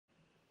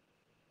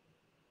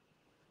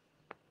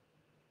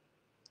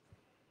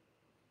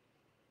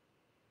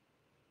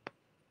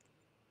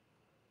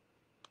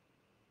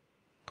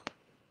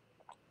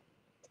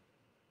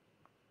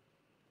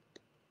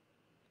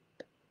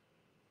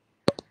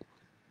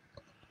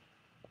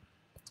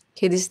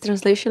Okay, this is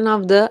translation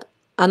of the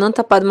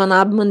Ananta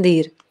Padmanabha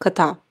Mandir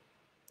Katha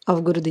of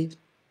Gurudev.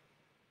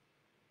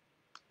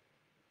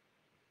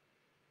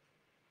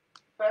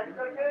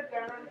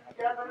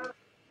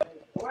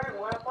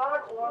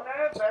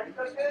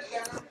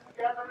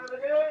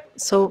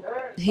 So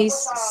he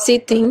was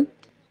sitting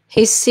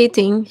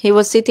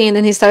and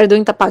then he started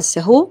doing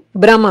tapasya. Who?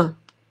 Brahma.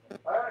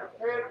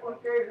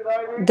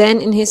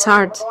 Then in his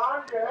heart,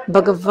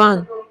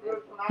 Bhagavan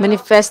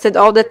manifested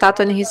all the tattva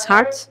in his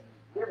heart.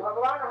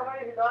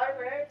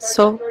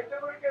 So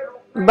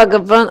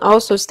Bhagavan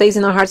also stays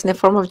in our hearts in the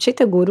form of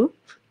Chaitya Guru,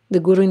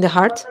 the Guru in the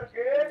heart,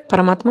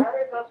 Paramatma,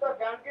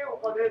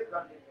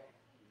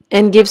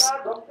 and gives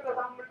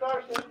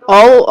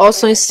all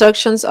also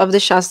instructions of the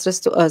Shastras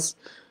to us.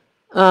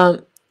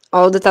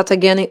 All the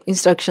Tathagani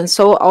instructions.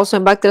 So also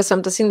in Bhakti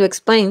Rasamrita Sindhu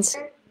explains,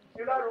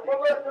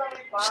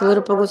 Srila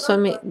Rupa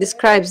Goswami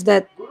describes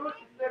that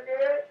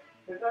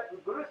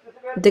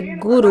the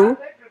Guru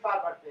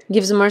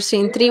gives mercy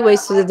in 3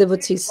 ways to the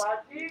devotees: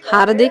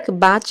 Hardik,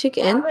 Bachik,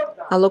 and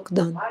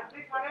Alokdan.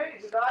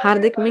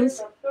 Hardik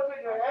means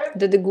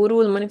that the Guru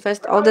will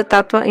manifest all the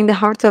tattva in the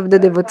heart of the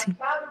devotee.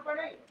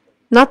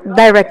 Not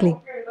directly,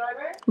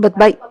 but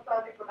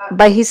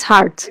by his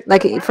heart,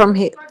 like from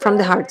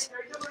the heart.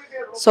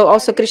 So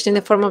also Krishna in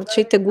the form of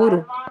Chaitya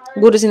Guru.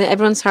 Guru is in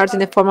everyone's heart in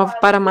the form of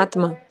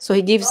Paramatma. So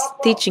he gives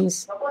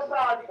teachings.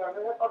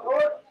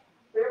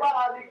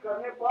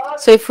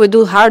 So if we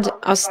do hard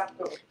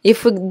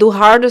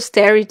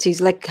austerities,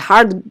 like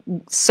hard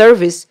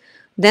service,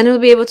 then we'll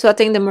be able to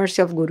attain the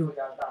mercy of Guru.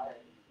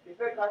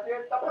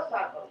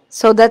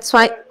 So that's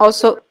why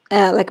also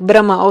like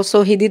Brahma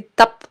also he did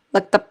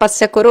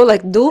tapasya karo,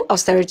 like do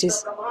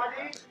austerities.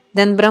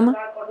 Then Brahma,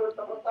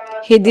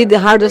 he did the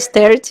hard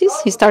austerities,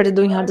 he started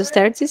doing hard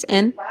austerities,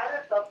 and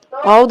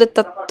all the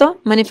tattva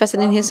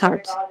manifested in his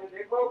heart.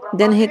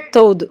 Then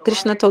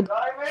Krishna told,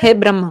 hey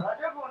Brahma,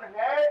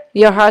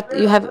 your heart,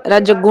 you have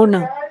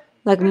Rajaguna,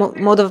 like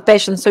mode of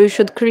passion, so you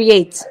should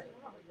create.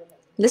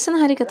 Listen,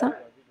 Harikatha.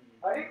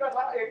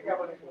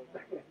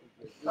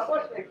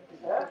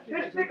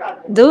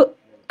 Do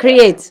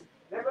create.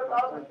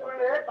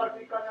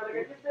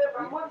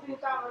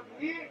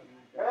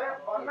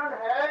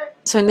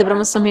 So in the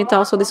Brahma Samhita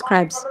also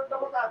describes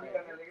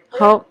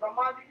how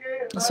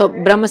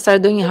Brahma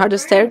started doing hard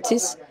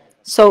austerities.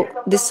 So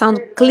they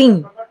sound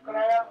clean.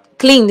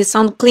 They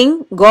sound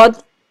clean.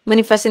 God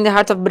manifests in the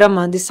heart of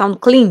Brahma. They sound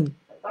clean.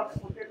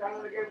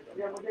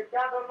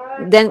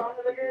 Then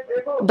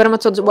Brahma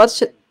told, what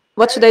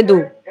should I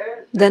do?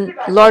 Then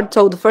Lord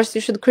told, first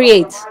you should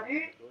create.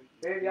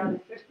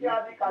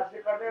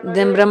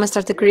 Then Brahma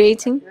started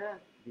creating.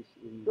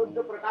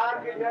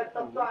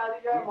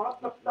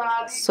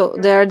 So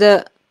there are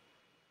the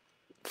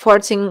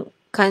 14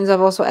 kinds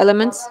of also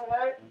elements.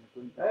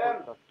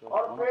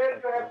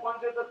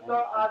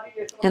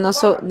 And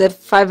also the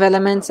 5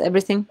 elements,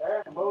 everything.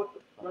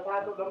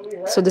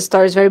 So the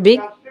story is very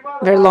big,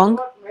 very long.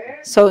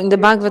 So in the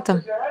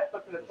Bhagavatam,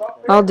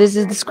 all this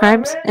is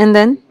described. And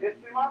then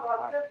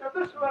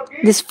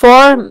these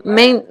 4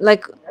 main,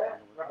 like,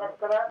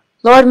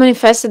 Lord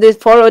manifested the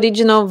 4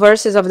 original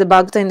verses of the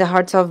Bhagavatam in the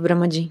hearts of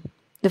Brahmaji.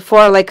 The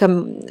 4 like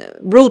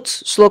root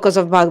shlokas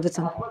of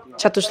Bhagavatam,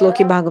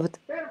 Chatushloki Bhagavatam.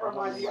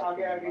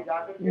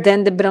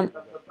 Then the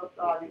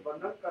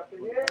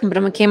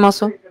Brahma came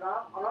also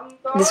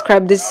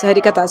describe this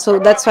Harikatha. So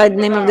that's why the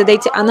name of the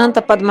deity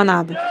Ananta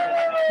Padmanabha.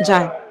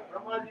 Jai.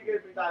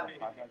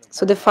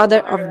 So the father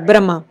of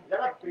Brahma,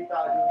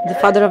 the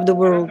father of the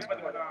world.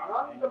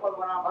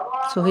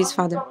 So his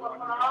father.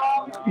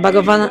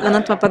 Bhagavan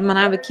Ananta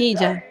Padmanabha ki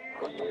Jai.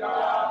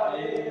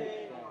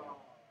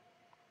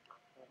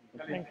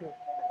 Thank you.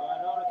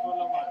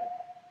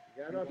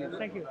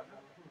 Thank you.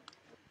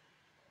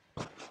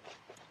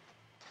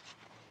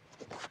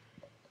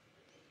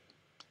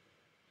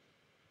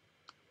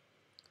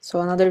 So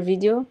another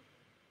video.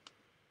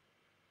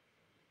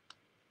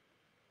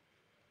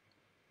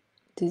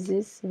 This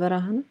is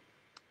Varaha.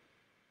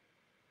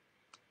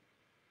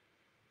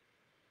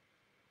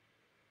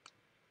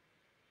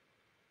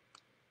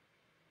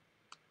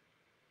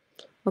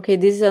 Okay,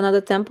 this is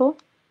another temple,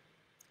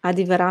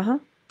 Adi Varaha.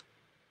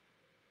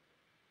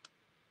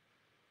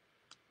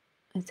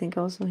 I think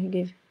also he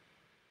gave.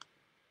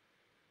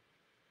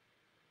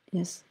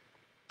 Yes.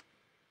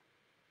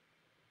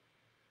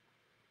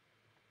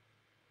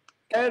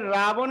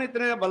 Ravan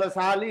इतने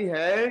बलशाली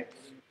है.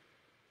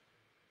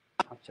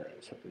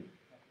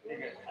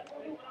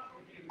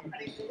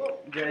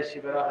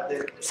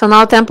 So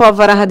now temple of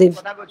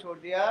Varahadev.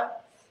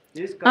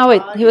 Oh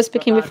wait, he was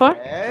speaking before?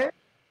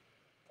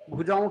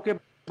 भुजाओं के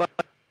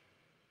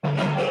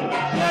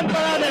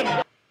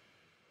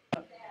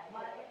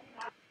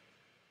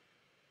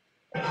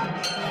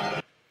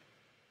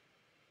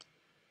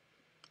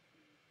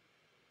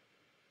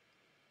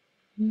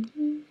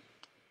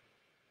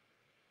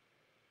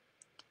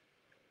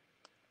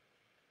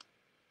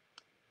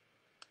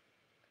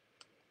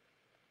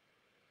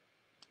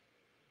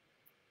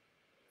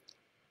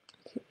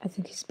I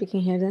think he's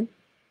speaking here then.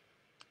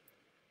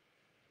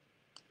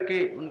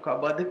 के उनका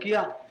वध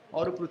किया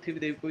और पृथ्वी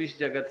देवी को इस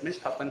जगत में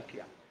स्थापन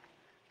किया।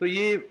 तो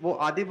ये वो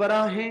आदि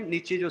वराह है,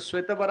 नीचे जो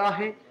श्वेत वराह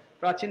है।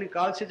 प्राचीन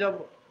काल से जब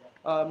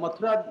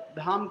मथुरा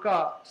धाम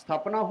का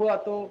स्थापना हुआ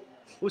तो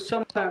उस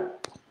समय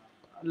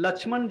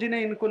लक्ष्मण जी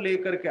ने इनको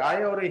लेकर के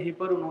आए और यहीं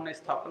पर उन्होंने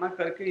स्थापना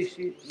करके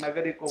इसी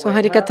नगरी को So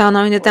Harikatha,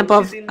 now in the temple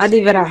of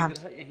Adi Varaha,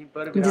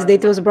 this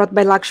deity was brought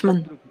by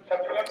Lakshman.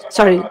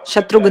 Sorry,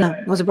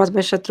 Shatrughna was brought by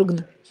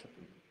Shatrughna.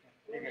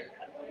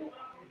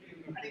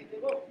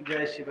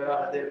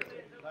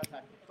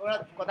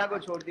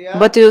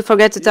 But you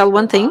forget to tell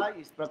one thing.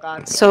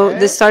 So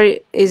the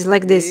story is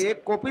like this.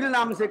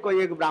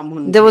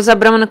 There was a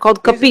Brahmana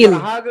called Kapil,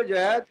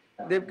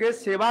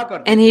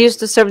 and he used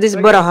to serve this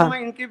Varaha.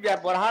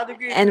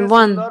 And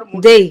one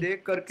day,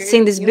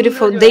 seeing this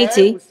beautiful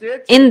deity,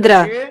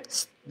 Indra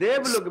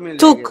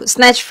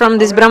snatched from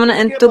this Brahmana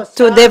and took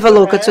to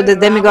Devaloka, to the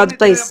demigod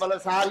place.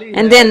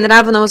 And then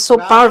Ravana was so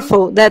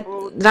powerful that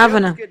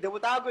Ravana,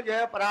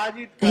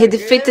 he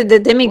defeated the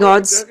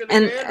demigods,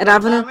 and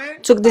Ravana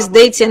took this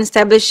deity and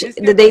established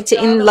the deity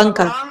in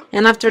Lanka.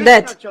 And after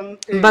that,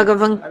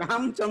 Bhagavan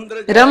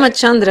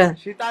Ramachandra,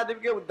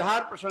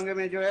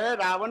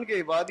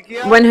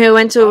 when he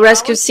went to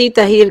rescue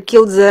Sita, he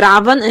killed the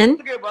Ravan,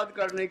 and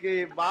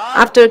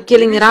after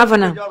killing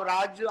Ravana,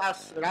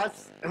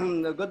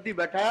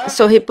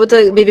 so he put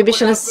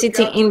Vibhishana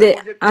sitting in the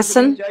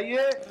asan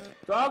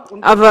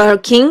of a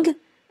king,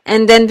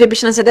 and then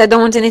Vibhishana said, I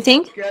don't want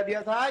anything.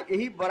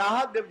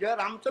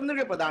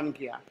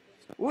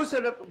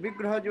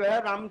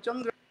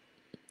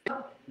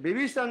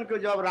 Vibhishan को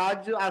जब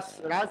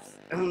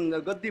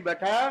गद्दी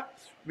बैठाया,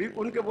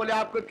 उनके बोले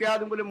आपको क्या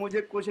दूं, बोले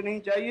मुझे कुछ नहीं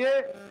चाहिए,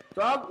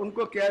 तो अब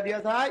उनको क्या दिया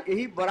था,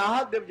 यही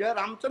वराह देव जो है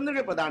रामचंद्र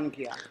के प्रदान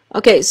किया.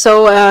 Okay,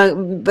 so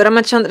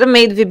Ramachandra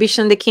made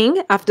Vibhishan the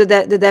king after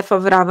the death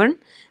of Ravan,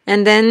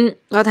 and then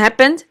what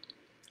happened?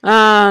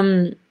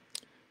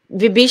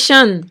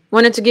 Vibhishan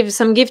wanted to give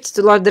some gifts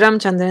to Lord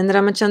Ramchandra, and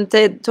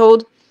Ramachandra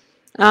told,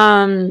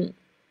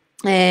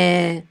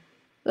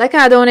 like,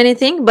 I don't want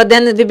anything. But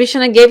then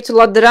Vibhishana gave to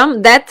Lord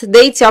Ram that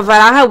deity of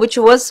Varaha, which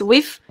was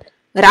with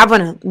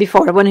Ravana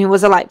before, when he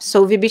was alive.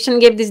 So Vibhishana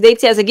gave this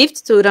deity as a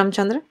gift to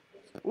Ramchandra.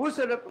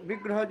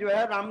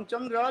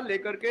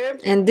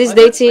 And this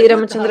deity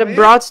Ramchandra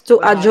brought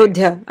to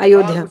Ayodhya.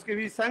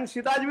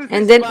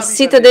 And then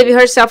Sita Devi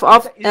herself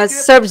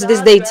serves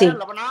this deity.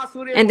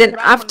 And then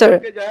after,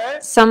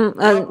 some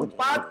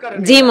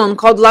demon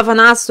called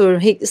Lavanasur,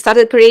 he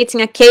started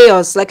creating a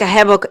chaos, like a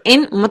havoc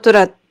in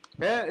Mathura.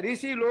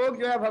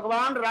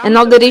 And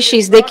all the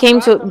rishis, they came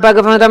to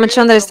Bhagavan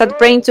Ramachandra and started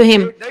praying to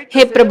him,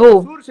 Hey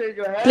Prabhu,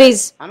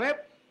 please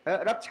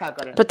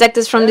protect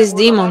us from this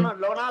demon,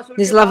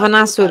 this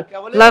Lavanasur.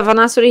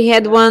 Lavanasur, he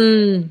had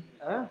one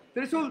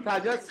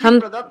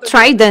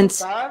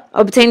trident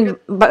obtained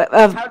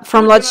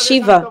from Lord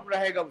Shiva.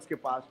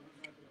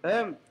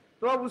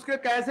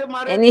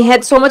 And he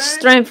had so much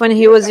strength when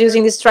he was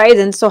using this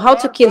trident, so how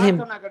to kill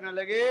him?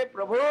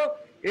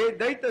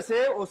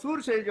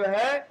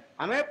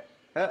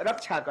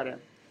 रक्षा करें.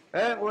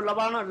 वो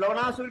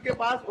लवणासुर के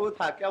पास वो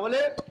था, क्या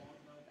बोले,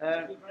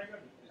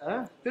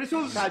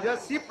 त्रिशूल था, जो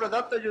शिव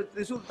प्रदत्त जो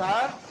त्रिशूल था,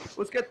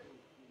 उसके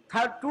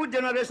two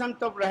generation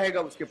तब रहेगा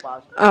उसके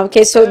पास.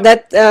 Okay, so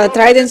that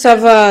trident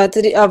of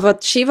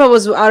Shiva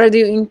was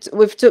already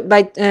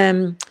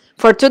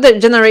for 2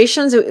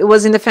 generations. It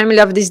was in the family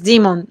of this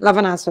demon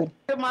Lavanasur.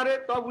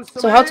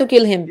 So how to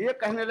kill him?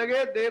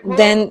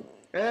 Then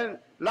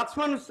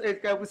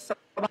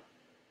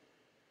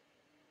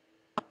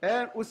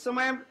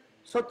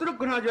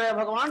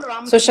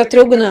So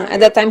Shatrughna, at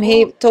that time,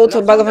 he told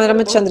to Bhagavan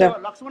Ramachandra,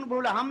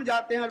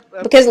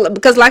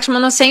 because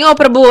Lakshmana was saying, oh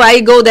Prabhu, I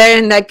go there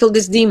and I kill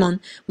this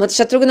demon. But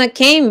Shatrughna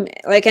came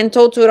and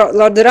told to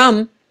Lord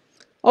Ram,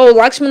 oh,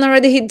 Lakshmana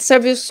already, he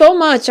served you so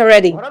much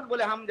already.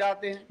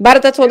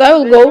 Bharata told, I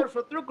will go.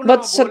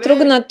 But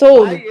Shatrughna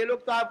told,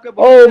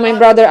 oh my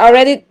brother,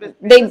 already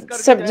they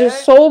served you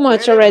so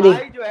much already.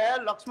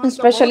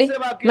 Especially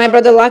my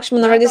brother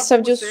Lakshmana already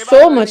served you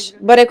so much,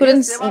 but I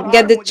couldn't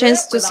get the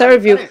chance to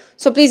serve you.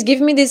 So please give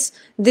me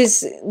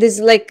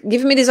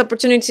give me this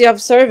opportunity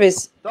of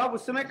service.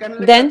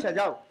 Then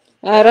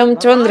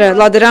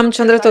Lord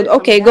Ramchandra told,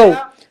 okay, go.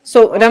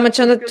 So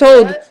Ramachandra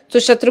told to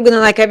Shatrughna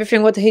like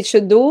everything what he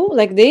should do,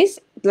 like this,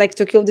 like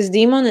to kill this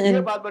demon,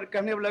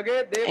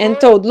 and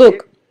told,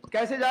 look.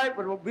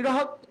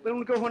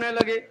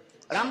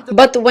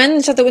 But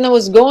when Shatrughna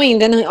was going,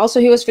 then also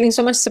he was feeling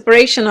so much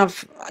separation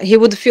he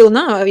would feel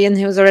now, and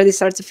he was already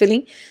started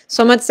feeling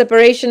so much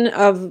separation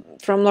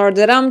from Lord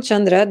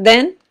Ramchandra.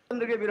 Then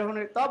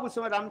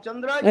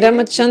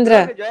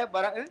Ramachandra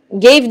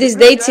gave this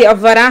deity of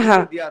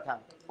Varaha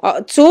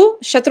to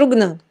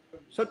Shatrughna.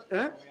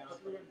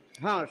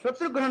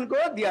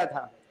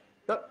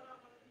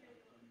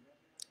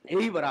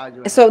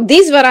 So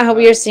this Varaha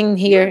we are seeing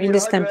here in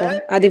this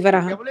temple, Adi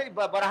Varaha.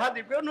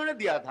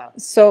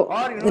 So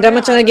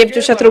Ramachandra gave to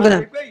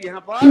Shatrughna.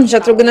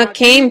 Shatrughna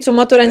came to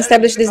Mathura and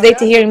established this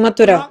deity here in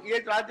Mathura.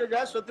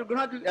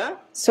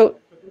 So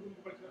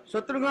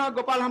Shatrughan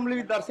Gopal हम लोग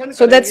दर्शन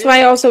So that's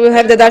why also we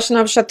have the darshan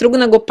of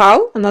Shatrugna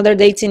Gopal, another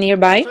deity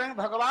nearby. स्वयं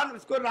भगवान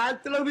उसको राज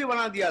तिलक भी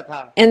बना दिया था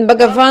And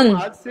Bhagavan.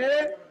 आज से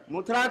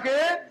मथुरा के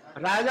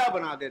राजा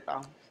बना देता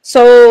हूँ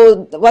So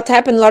what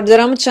happened, Lord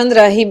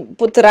Ramchandra, he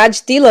put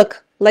Raj Tilak,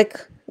 like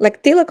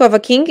Tilak of a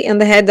king in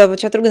the head of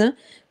Shatrugna,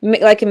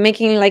 like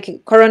making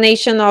like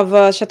coronation of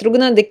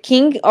Shatrugna, the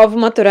king of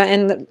Mathura,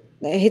 and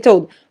he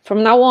told,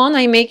 from now on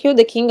I make you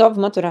the king of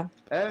Mathura.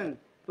 And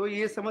तो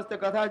ये समस्त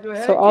कथा जो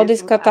है So all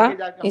this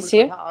katha is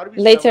here.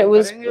 Later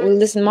we'll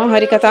listen more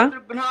Hari Katha.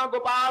 Shatrughan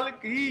Gopal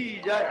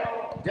की जय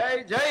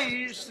जय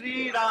जय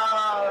श्री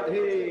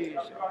राधे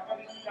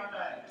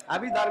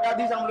अभी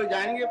द्वारकाधीश हम लोग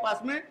जाएंगे पास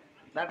में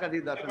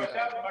द्वारकाधीश दर्शन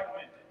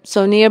करेंगे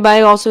So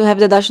nearby also we have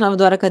the darshan of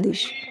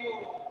Dwarakadish.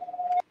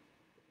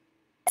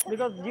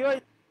 Because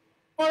Jio,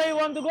 where you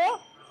want to go?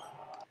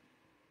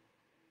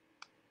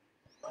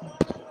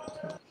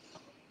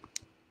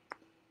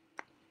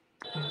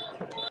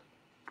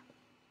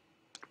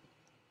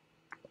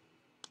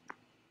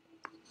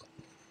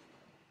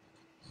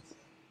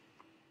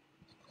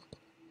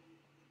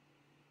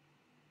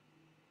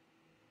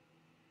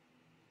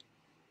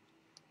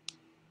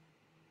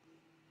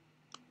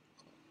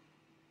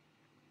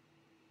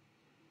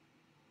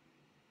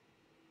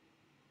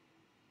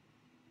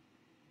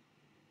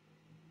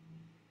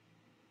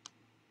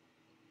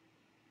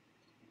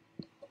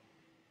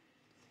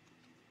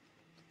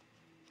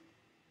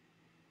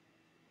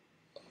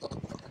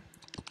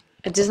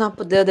 I just not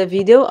put the other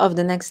video of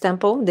the next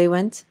temple they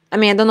went. I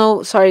mean, I don't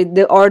know, sorry,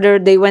 the order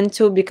they went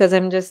to, because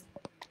I'm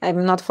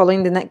not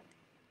following the next,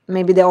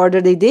 maybe the order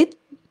they did.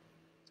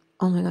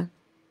 Oh my god.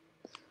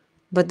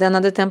 But the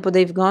another temple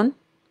they've gone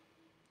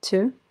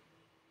to.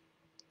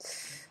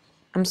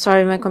 I'm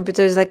sorry, my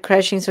computer is like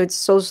crashing, so it's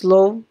so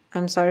slow.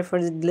 I'm sorry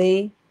for the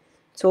delay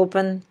to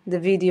open the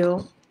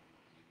video.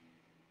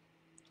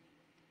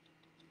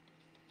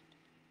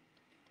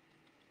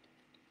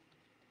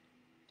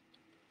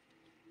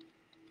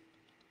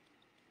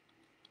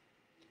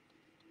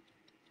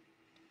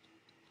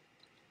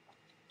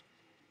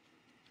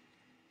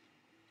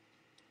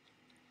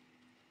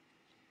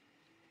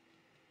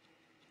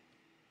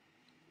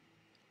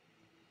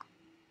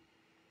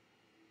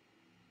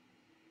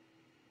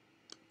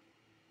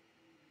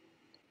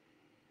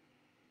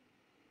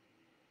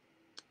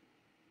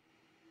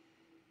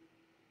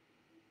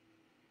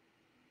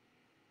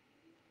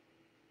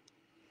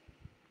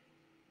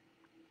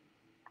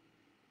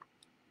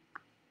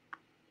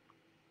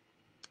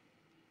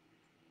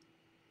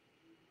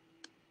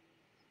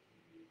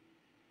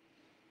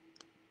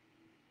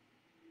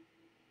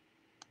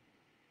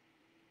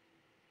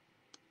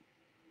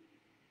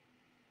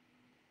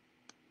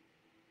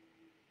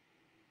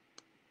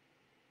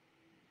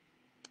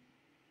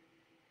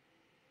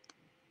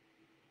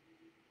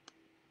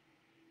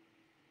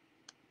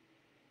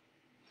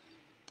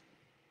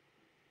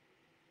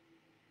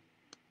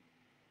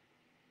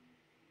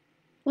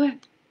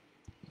 What?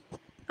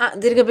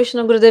 Dirga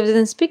Vishnu Gurudev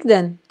didn't speak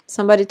then.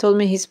 Somebody told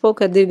me he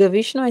spoke at Dirga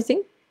Vishnu, I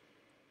think.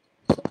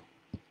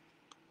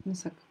 One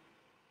sec.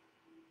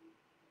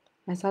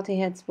 I thought he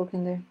had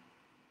spoken there.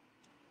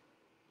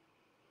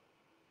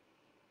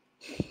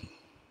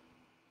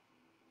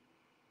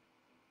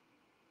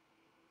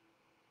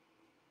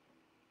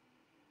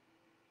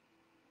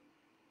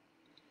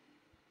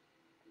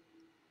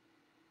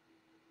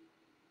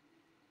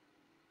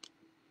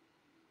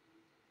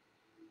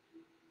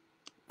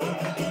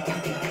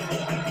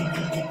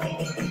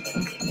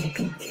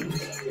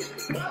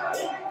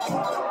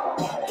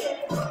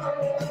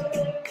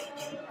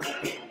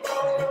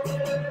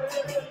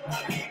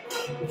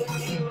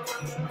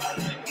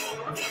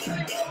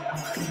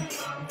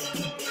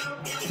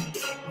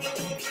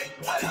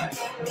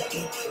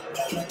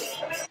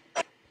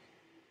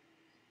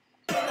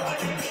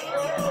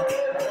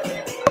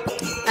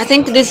 I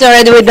think this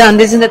already we're done.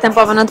 This is the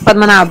temple of Ananta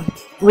Padmanabha.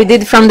 We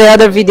did from the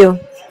other video.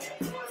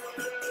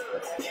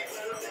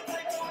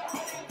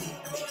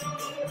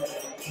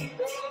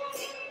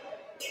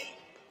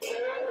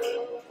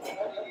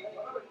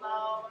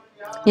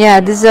 Yeah,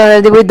 this is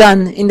already we're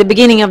done in the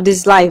beginning of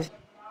this live.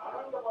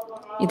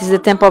 It is the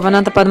temple of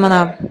Ananta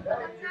Padmanabha.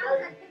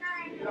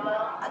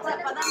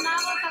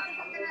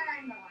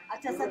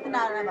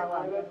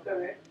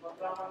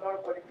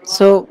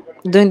 So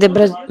doing the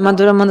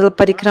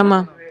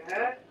Mathura-parikrama,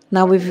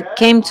 now we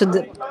came to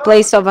the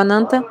place of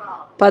Ananta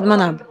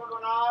Padmanabha.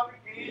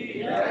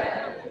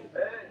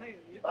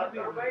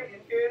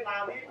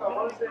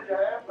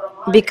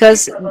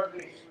 Because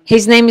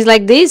his name is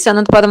like this,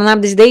 Ananta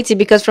Padmanabha, this deity,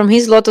 because from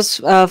his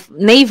lotus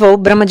navel,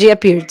 Brahmaji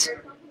appeared.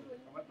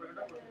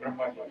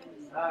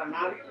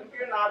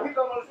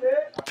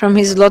 From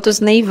his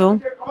lotus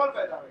navel,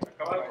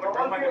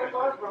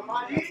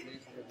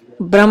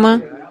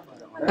 Brahma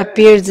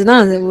appeared.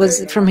 No, it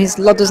was from his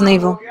lotus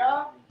navel.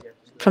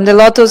 From the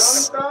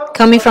lotus,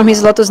 coming from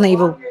his lotus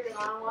navel.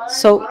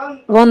 So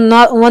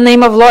one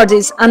name of Lord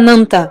is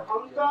Ananta.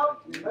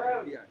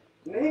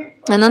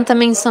 Ananta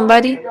means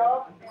somebody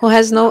who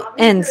has no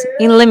ends,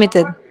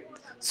 unlimited.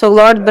 So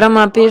Lord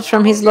Brahma appeared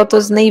from his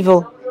lotus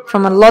navel,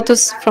 from a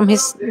lotus from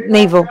his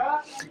navel.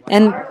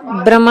 And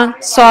Brahma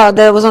saw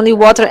there was only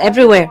water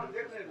everywhere.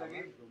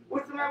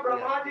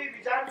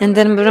 And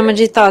then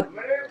Brahmaji thought,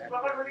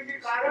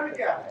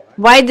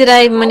 why did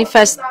I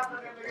manifest?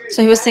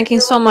 So he was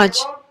thinking so much.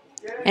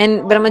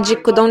 And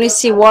Brahmaji could only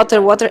see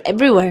water, water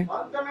everywhere.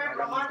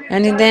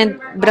 And then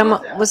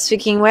Brahma was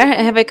thinking, where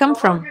have I come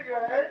from?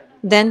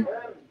 Then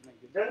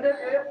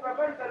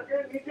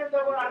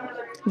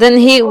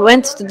he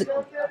went to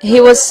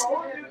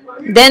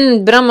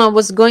then Brahma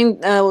was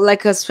going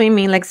like a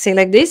swimming, like say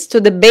like this,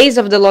 to the base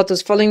of the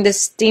lotus, following the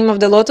stem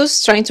of the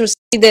lotus, trying to see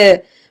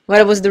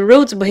where was the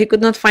root, but he could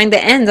not find the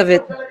end of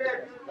it.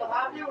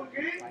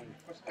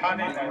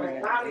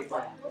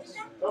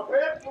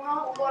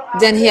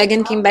 Then he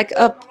again came back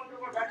up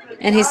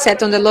and he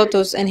sat on the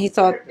lotus and he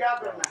thought,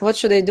 what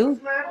should I do?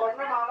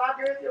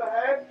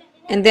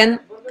 And then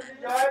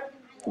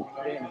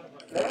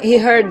he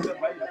heard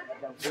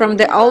from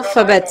the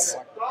alphabets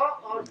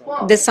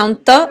the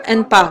sound ta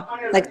and pa,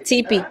 like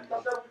tipi,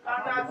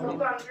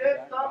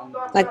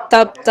 like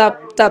tap, tap,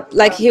 tap.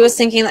 Like he was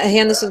thinking, he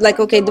understood, like,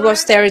 okay, do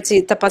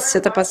austerity,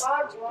 tapasya, tapas.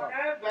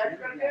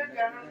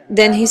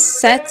 Then he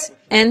sat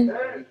and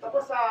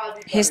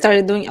he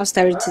started doing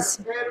austerities.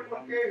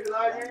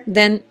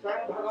 Then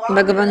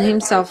Bhagavan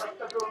himself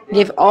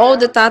gave all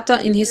the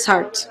tata in his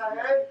heart.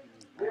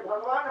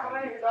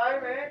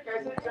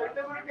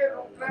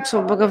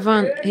 So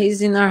Bhagavan,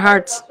 he's in our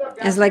hearts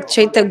as like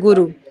Chaita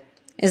Guru.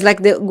 It's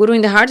like the Guru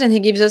in the heart, and he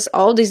gives us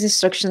all these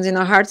instructions in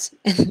our hearts.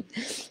 And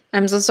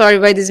I'm so sorry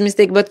by this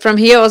mistake, but from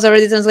here I was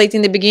already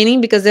translating the beginning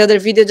because the other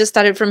video just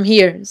started from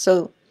here.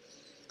 So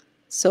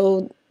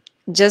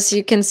just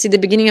you can see the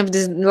beginning of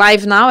this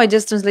live now. I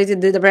just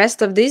translated the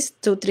rest of this,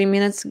 2-3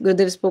 minutes.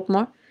 Gurudev spoke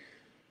more.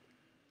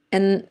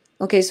 And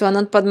okay, so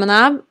Ananta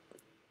Padmanabha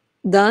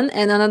done,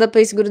 and another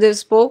place Gurudev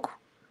spoke.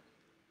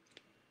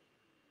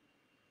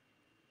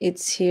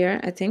 It's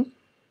here, I think.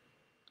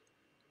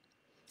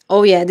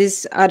 Oh yeah,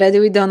 this already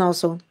we done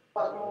also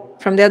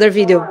from the other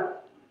video.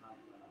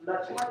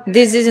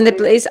 This is in the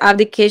place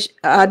Adi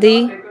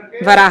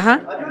Varaha.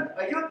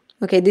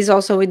 Okay, this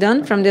also we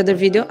done from the other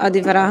video,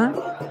 Adi Varaha.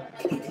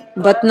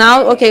 But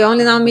now, okay,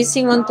 only now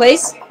missing one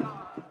place.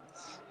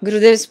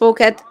 Gurudev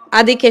spoke at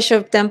Adi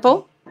Keshava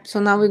temple. So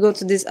now we go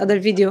to this other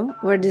video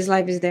where this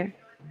live is there.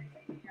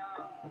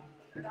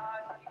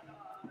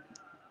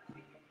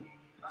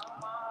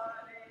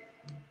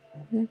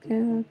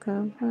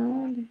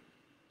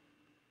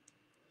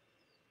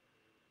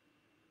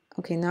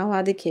 Okay, now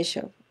Adi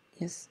Keshava.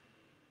 Yes.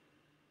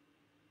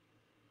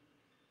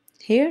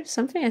 Here,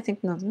 something? I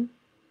think not. No?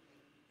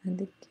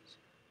 Adi Keshava.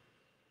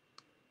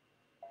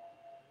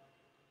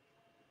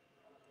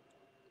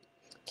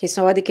 Okay,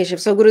 so Adi Keshava.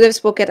 So Gurudev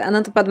spoke at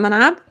Ananta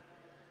Padmanabha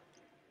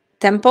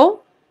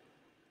temple,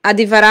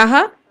 Adi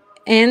Varaha,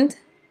 and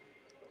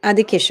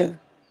Adi Keshava.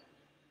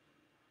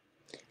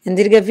 And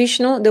Dirga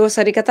Vishnu, there was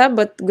Harikatha,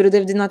 but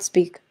Gurudev did not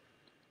speak.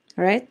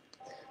 Alright?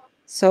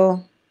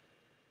 So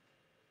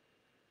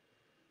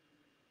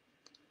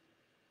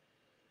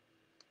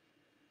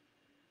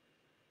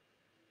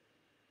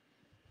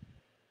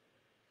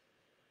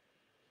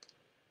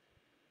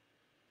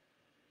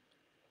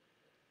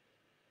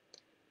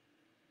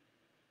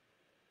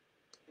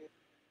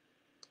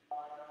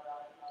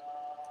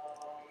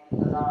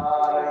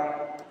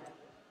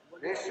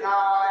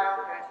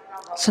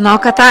now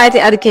Katha at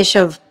Adi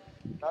Keshava.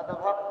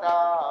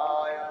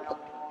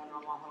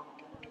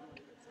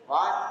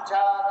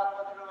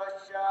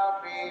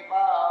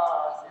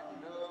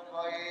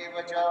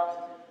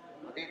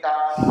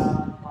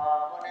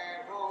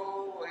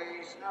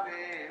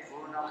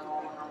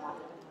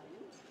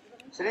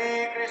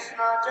 Shri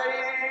Krishna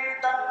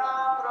Chaitanya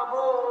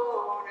Prabhu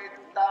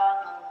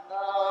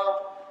Nityananda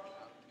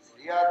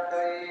Shri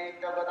Advaita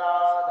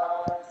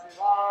Gadadhar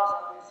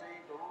Sivasati Sri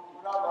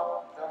Gaura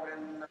Bhakta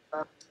Vrinda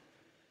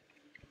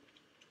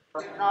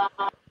Krishna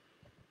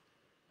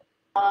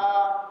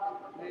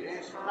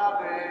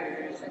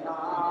Krishna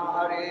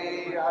Hare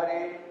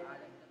Hare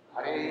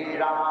Hare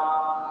Rama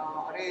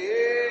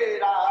Hare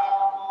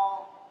Rama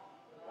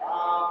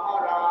Rama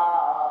Rama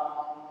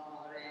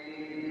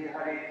Hare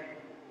Hare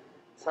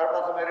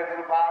सर्वप्रथम मेरे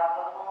गुरु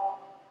पादपद्मों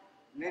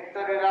नित्य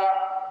लीला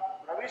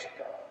प्रविष्ट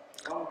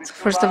So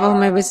first of all,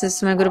 my wishes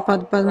to my Guru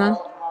Padma,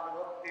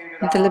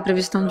 Nitya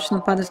Pravistam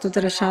Vishnupada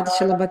Stutarashad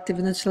Shila Bhakti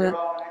Vinachla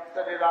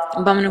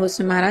Bhamana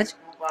Goswami Maharaj,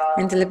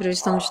 Nitya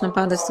Pravistam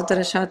Vishnupada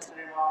Stutarashad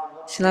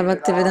Shila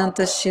Bhakti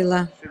Vedanta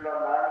Shila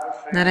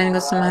Narayana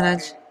Goswami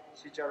Maharaj.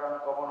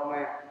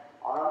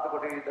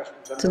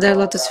 To their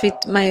lotus feet,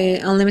 my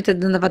unlimited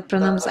Dandavat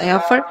pranams I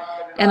offer,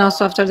 and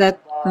also after that,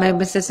 my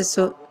wishes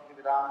to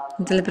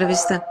Nitya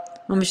Pravista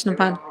Om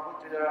Vishnupad.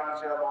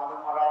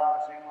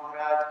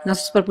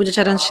 Nossos por Puja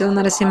Charan Shila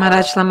Narasimha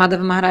Maharaj, Shila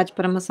Madhava Maharaj,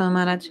 Paramasama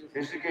Maharaj,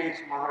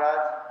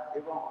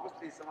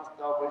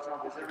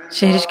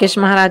 Shri Hrishikesh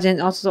Maharaj, and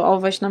also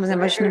all Vaishnavas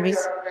and Vaishnavis.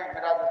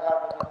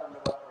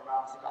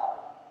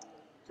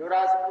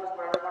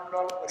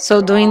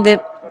 So doing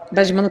the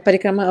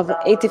Mathura-parikrama of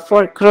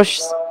 84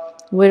 crores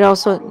We're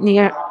also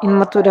near in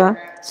Mathura,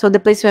 so the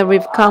place where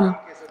we've come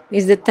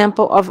is the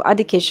temple of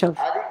Adi Keshav.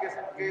 आदि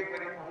केशव के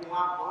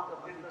परिक्रमा बहुत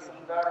अत्यंत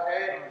सुंदर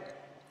है।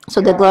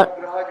 So यह the विग्रह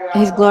जो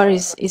his है glory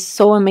is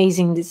so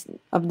amazing.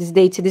 Of this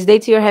deity. This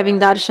deity you're having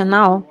darshan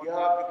now. यह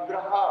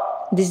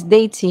विग्रह This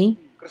deity.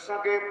 कृष्ण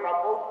के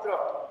प्रपौत्र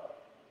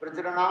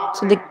ब्रजनाभ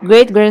So ने the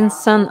great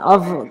grandson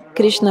of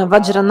Krishna,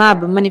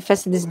 Vajranab,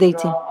 manifested this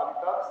deity. अभी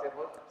तक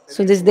सेवित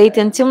So this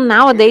deity until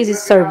nowadays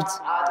is served.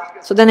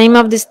 So the name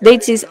of this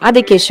deity is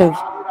Adi Keshav.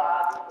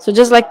 So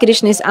just like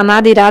Krishna is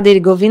Anadi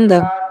Radhi Govinda,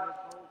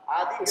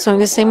 आदि so in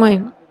the same way,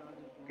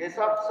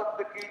 Keshav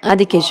शब्द की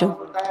Adi Keshav.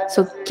 होता है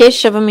So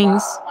Keshava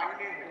means,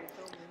 महीने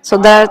हैं। so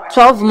there are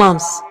 12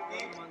 months.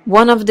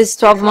 One of these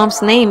 12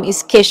 months' name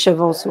is Keshav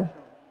also.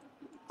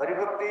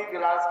 Haribhakti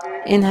विलास के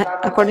In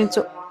according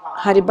to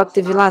Hari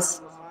Bhakti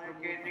Vilas.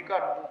 के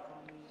निकट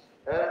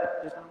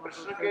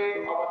कृष्ण के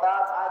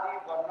अवतार आदि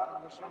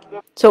वर्णन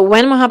Krishna So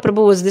when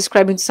Mahaprabhu was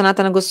describing to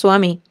Sanatana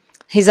Goswami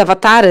his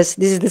avatars,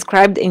 this is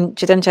described in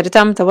Chaitanya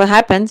Charitamrita, what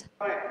happened?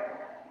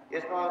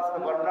 इसमें उसका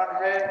वर्णन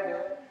है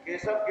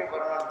केशव के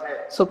वर्णन है।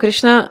 So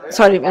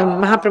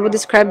Mahaprabhu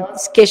described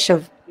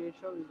Keshav.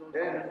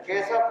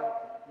 Keshav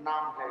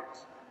नाम है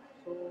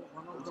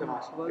तुलसी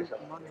मास केशव।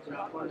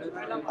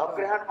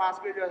 अग्रहण मास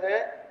में जो है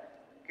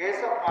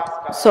केशव मास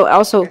का So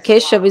also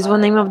Keshav is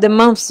one name of the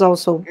months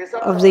also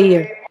of the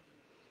year.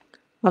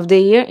 Of the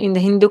year in the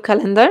Hindu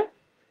calendar.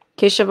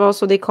 Keshav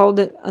also they call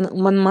it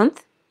 1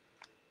 month.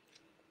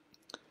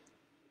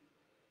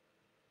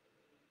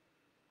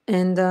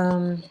 And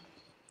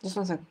just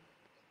one second.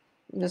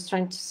 Just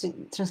trying to see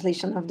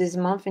translation of this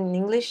month in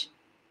English.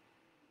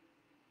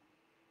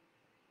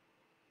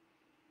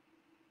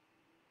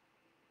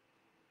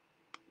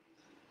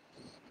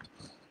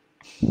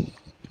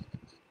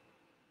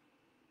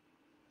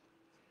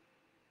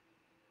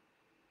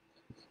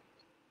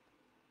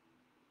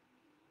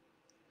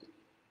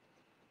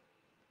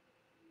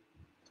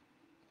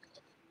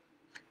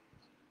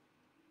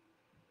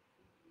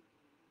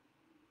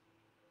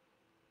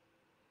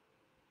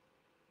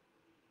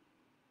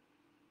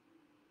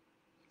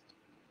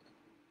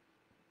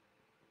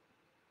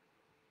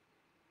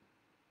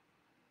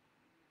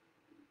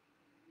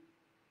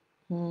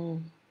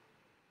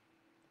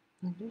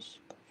 English?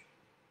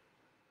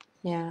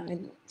 Yeah,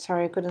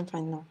 sorry, I couldn't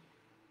find no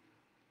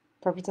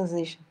proper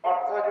translation.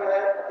 अर्थ जो है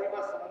अतीब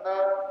सुंदर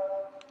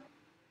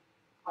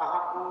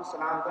महाप्रभु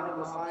सनातन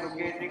गोस्वामी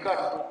के निकट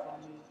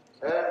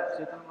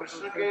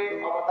कृष्ण के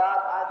अवतार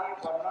आदि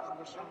वर्णन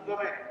प्रसंग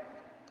में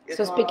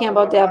So speaking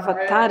about the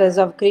avatars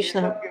of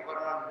Krishna, के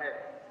वर्णन है।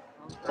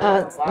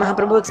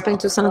 Mahaprabhu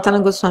explained to Sanatana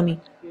Goswami.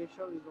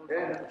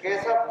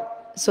 Keshav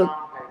So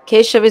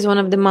Keshav is one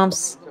of the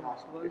months.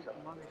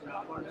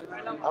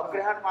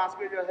 अग्रहण मास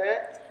में जो है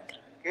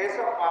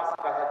केशव मास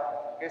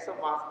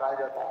कहा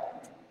जाता है।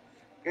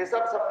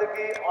 केशव शब्द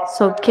की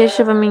So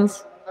Keshava means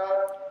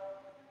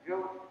जो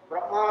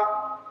ब्रह्मा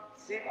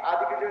शिव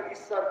आदि के जो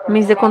ईश्वर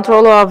means the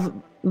controller of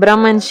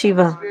Brahma and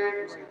Shiva.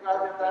 कहा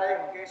जाता है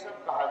केशव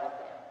कहा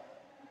जाता है।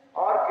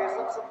 और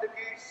केशव शब्द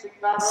की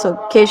सिंगार So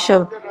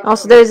Keshav.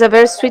 Also there is a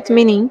very sweet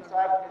meaning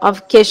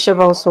of Keshav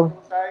also.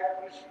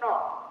 Krishna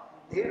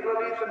धीर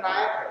ललित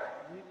नायक है।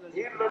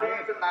 धीर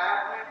ललित नायक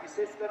में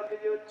विशेष करके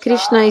जो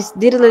Krishna is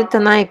Dhirlalita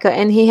Nayaka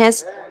and he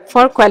has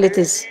 4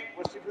 qualities.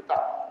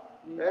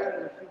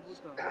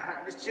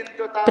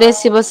 निश्चिंतता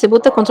Presiva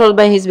Sibuta, controlled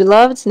by his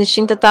beloveds.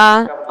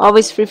 Nishintata,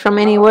 always free from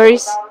any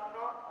worries.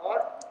 और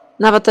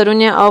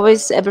Navatarunya,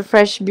 always ever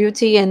fresh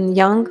beauty and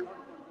young.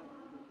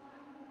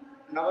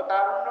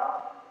 नवतारुण्य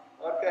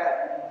और क्या है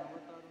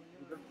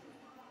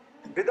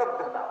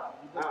विदग्धता।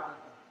 हाँ,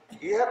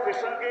 यह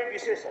कृष्ण के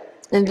विशेष है।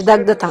 And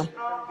Vidagdhata.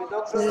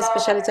 विदग्धता This is the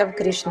speciality of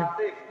Krishna.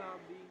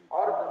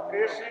 और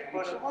कृष्ण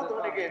वशभूत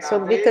होने के So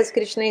नाते because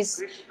Krishna is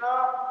Krishna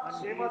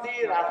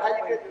Shrimati Radha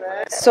ji के जो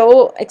है so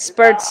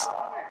expert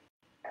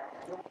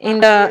in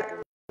the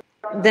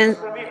then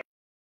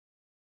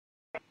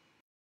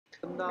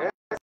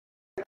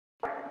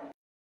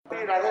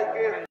Radha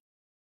के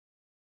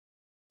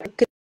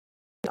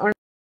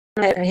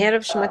hair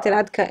of Shrimati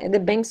Radhika at the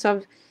banks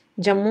of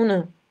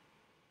Jamuna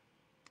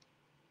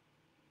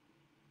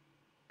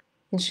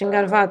in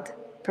Shringarvat,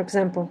 for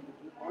example.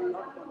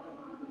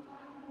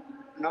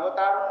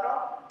 नवतारुण्य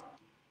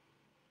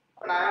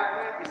नायक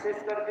में विशेष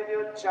करके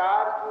जो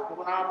 4 जो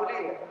गुणावली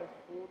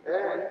है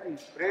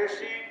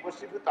प्रेषी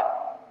वशीभूता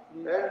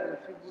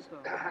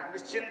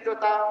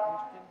निश्चिंतता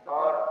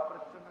और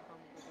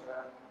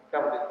क्या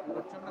बोले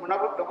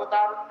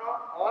नवतारुण्य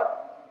और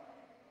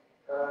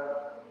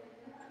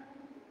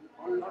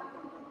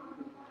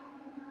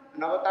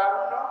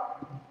नवतारुण्य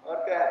और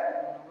क्या है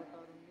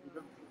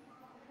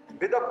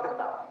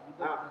विदग्धता।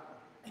 हाँ,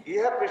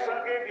 यह कृष्ण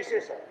के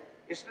विशेष है।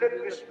 इसलिए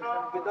कृष्ण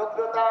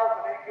विदग्धता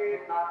होने के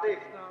नाते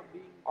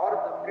और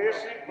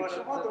कृष्ण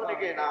वशभूत होने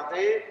के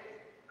नाते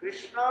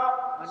कृष्ण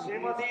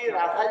श्रीमती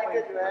राधा जी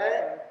के जो है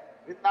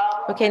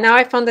Vrindavan Okay, now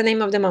I found the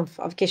name of the month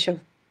of Keshav.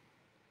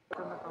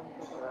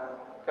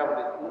 क्या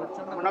बोले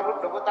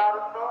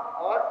नवतारुण्य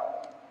और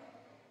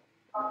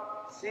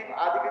शिव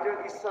आदि के जो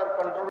ईश्वर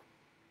कंट्रोल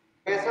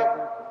केशव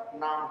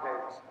नाम है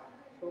इसका।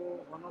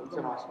 उच्च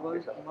मास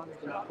केशव।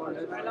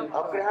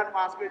 और ग्रहण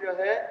मास के जो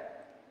है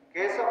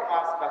केशव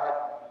मास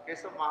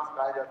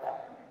कहा जाता है।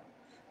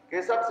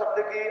 केशव शब्द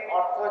की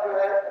अर्थ जो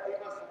है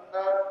अतीब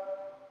सुंदर,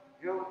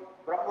 जो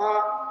ब्रह्मा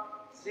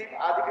शिव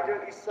आदि के जो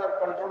ईश्वर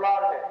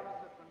कंट्रोलर है,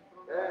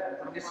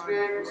 जिसके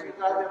उसके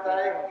कहा जाता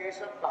है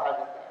केशव कहा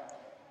जाता है।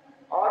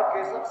 और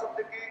केशव शब्द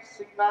की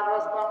श्रृंगार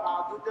रस व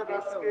माधुर्य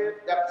रस के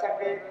व्याख्या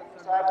के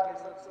अनुसार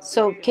Keshav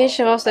So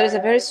Keshava also there is a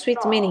very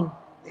sweet meaning.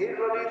 धीर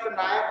ललित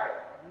नायक है।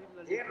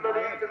 धीर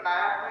ललित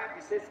नायक में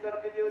विशेष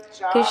करके जो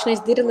चार Krishna is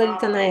Dhira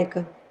Lalita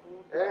Nayaka.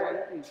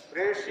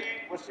 प्रेषी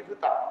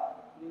वशीभूता,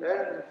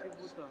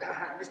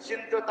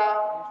 निश्चिंतता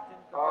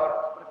और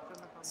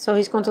So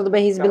he's controlled by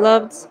his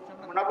beloveds.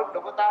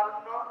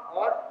 नवतारुण्य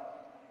और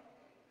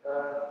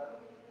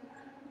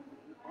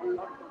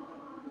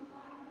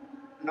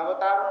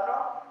नवतारुण्य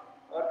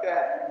और क्या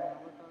है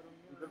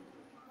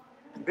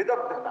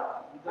विदग्धता।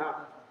 हाँ,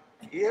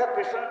 यह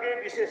कृष्ण के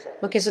विशेष है।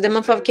 Okay, so the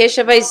month of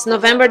Keshava is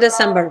November,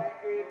 December.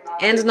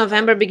 End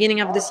November,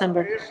 beginning of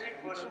December.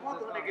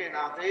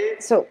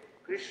 So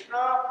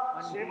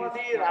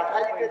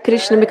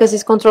Krishna, because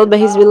he's controlled by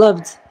his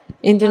beloved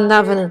in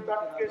Vrindavana,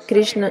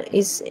 Krishna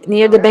is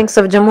near the banks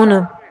of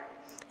Jamuna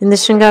in the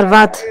Shringar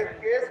Vat,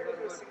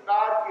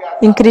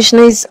 and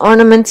Krishna is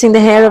ornamenting the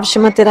hair of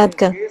Shrimati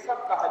Radhika.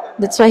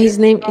 That's why his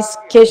name is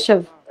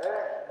Keshav,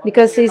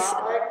 because he's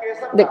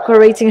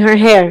decorating her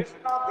hair.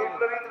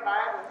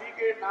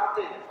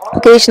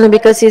 Krishna,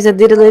 because he's a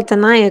Dhira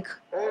Nayak,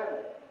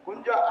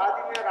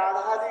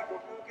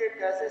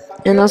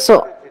 and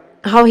also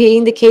how he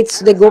indicates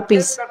to the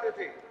gopis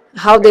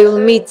how they will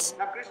meet,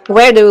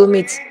 where they will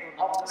meet.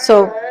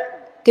 So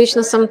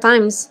Krishna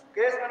sometimes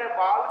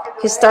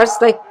he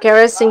starts like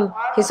caressing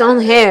his own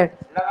hair,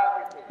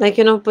 like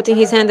putting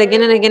his hand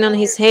again and again on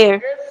his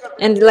hair,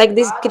 and like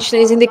this Krishna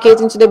is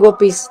indicating to the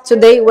gopis,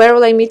 today where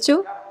will I meet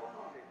you?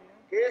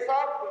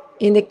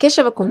 In the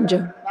Keshava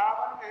Kunja.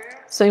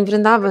 So in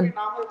Vrindavan,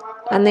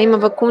 the name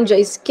of a Kunja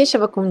is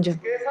Keshava Kunja.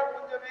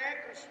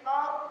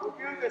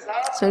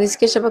 So in this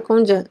Keshava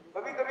Kunja,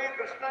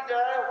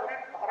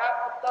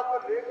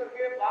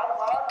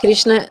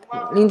 Krishna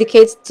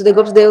indicates to the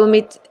gopis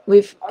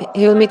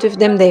he will meet with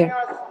them there.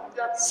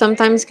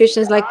 Sometimes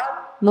Krishna is like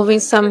moving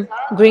some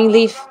green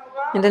leaf,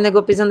 and then the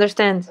gopis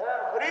understand.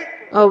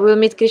 Oh, we'll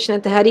meet Krishna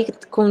at the Hari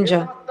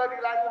Kunja,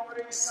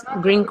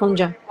 green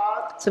Kunja.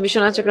 So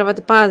Vishwanath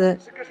Chakravarti Pada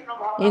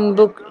in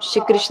book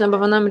Shri Krishna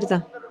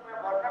Bhavanamrita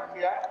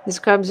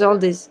describes all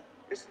this.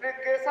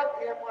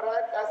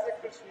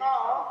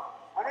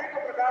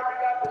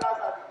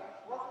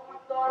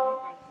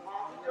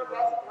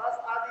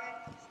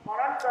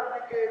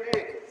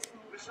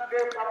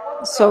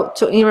 So,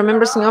 in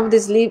remembrance of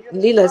these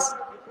Leelas,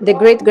 the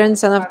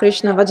great-grandson of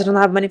Krishna,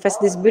 Vajranabh, manifests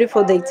this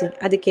beautiful deity,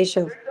 Adi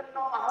Keshav.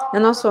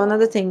 And also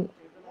another thing,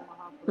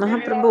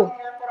 Mahaprabhu.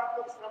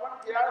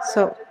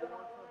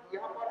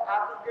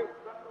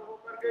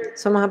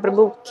 So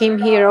Mahaprabhu came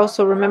here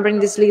also remembering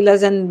these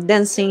Leelas and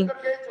dancing,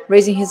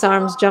 raising his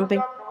arms,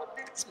 jumping.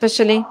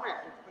 Especially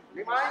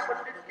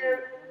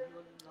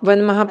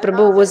when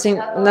Mahaprabhu was in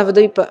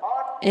Navadvipa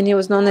and he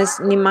was known as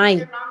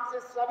Nimai.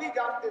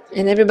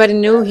 And everybody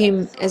knew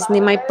him as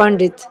Nimai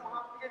Pandit.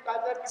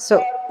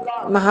 So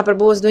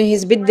Mahaprabhu was doing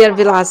his Vidyar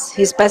Vilas,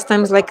 his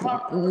pastimes like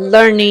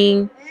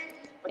learning,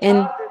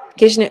 and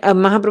Krishna,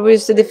 Mahaprabhu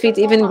used to defeat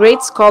even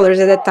great scholars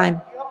at that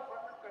time.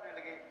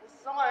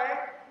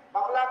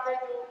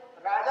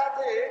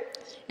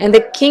 And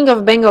the king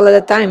of Bengal at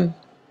that time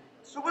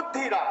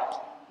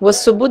was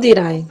Subuddhi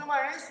Raya.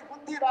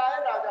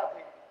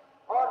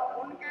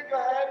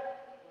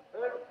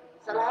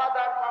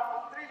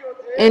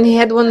 And he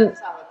had one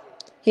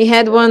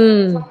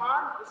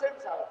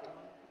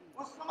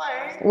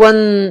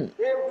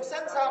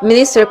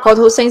minister called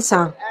Hussain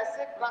Shah.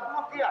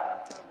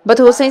 But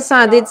Hussain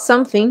Shah did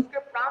something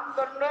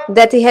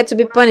that he had to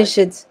be punished.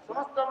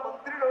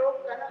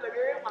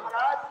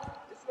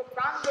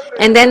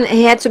 And then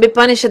he had to be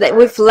punished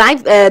with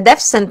life, death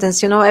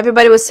sentence.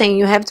 Everybody was saying,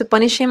 you have to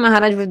punish him,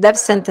 Maharaj, with death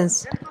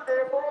sentence.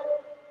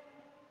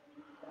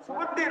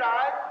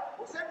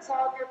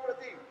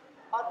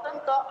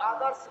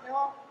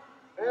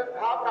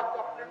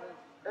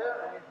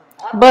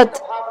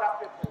 But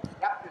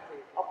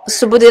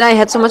Subuddhi Raya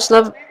had so much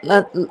love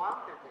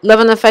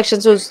and affection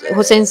to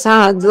Hussain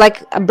Shah,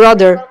 like a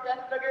brother.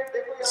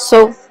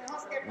 So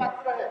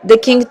the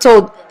king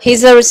told,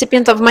 he's a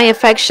recipient of my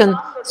affection,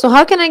 so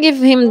how can I give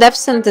him death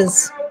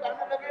sentence?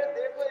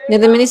 Then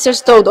the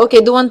ministers told,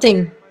 okay, do one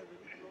thing.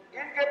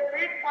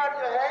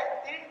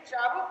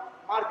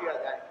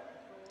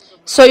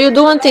 So you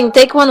do one thing,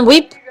 take one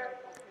whip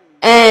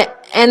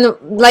and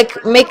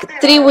like make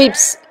 3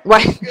 whips.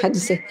 Why? How to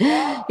say?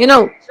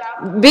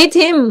 Beat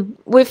him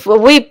with a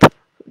whip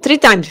 3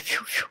 times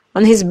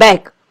on his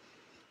back.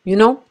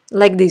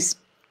 Like this,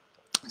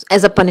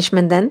 as a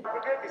punishment then.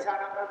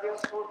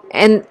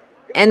 And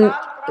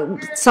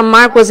some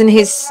mark was in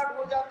his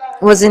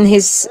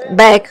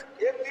back.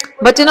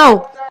 But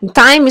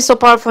time is so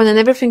powerful and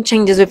everything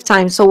changes with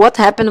time. So what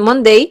happened?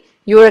 One day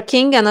You are a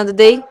king, another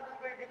day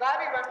कोई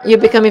भिखारी बन you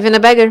become even a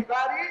beggar.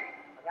 भिखारी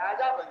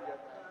राजा बन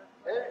जाता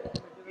है।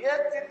 ये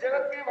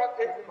जगत की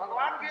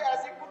भगवान की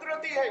ऐसी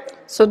कुदरती है।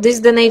 So this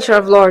is the nature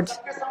of Lord.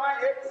 सबके समय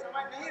एक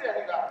समय नहीं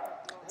रहेगा।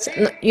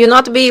 You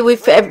not be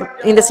with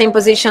in the same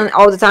position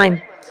all the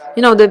time.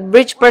 You know, the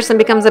rich person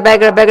becomes a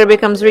beggar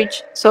becomes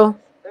rich. So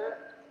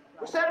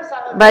Hussain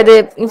साहब by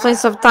the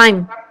influence of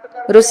time,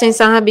 Hussein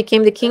Saha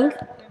became the king.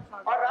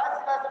 और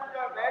राजसिंहासन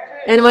में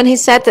बैठे And when he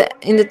sat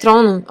in the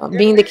throne of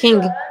being the king,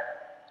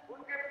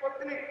 उनके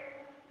पत्नी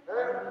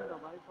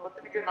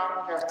पत्नी के नाम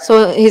क्या है? so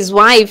his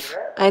wife,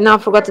 I now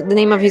forgot the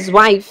name of his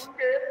wife.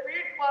 उनके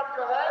पीठ पर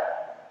जो है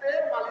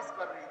तेल मालिश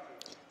कर रही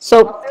थी। So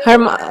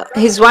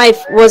his wife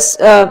was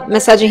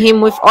massaging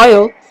him with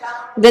oil.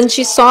 Then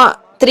she saw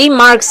 3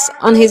 marks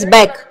on his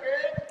back.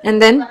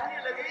 And then कहने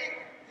लगी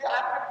कि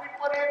आपके पीठ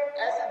पर एक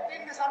ऐसे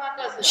तीन निशाना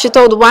कैसे? she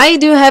told, why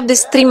do you have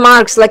these 3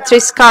 marks, like 3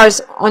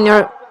 scars on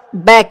your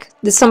back?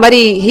 Did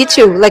somebody hit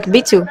you, like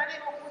beat you?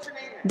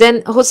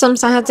 Then Husam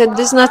Saha said,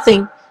 there's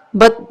nothing.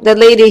 But the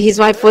lady, his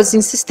wife, was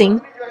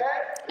insisting.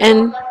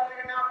 And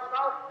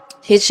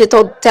she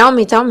told, tell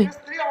me. स्त्री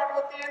औरत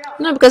होती है ना,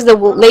 No, because the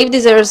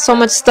ladies are so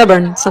much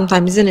stubborn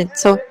sometimes, isn't it?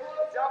 So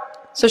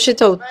she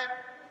told,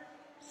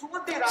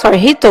 Subuddhi Rai sorry,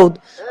 he told,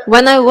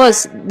 when I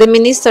was the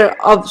minister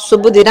of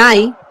Subuddhi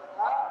Raya,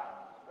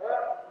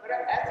 मेरा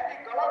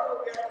acid गलत हो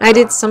गया, I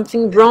did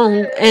something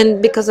wrong,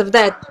 and because of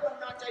that,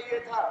 होना चाहिए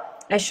था।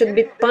 I should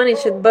be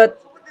punished, but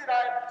सुबुद्धि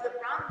राय मुझे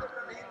प्राण दंड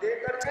नहीं दे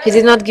करके he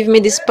did not give me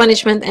this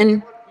punishment,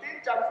 and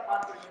तीन चाबुक मार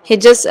के he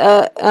just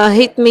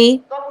hit me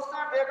तब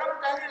उसने बेगम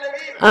कहने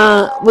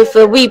लगी with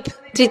a whip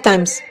 3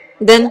 times.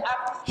 Then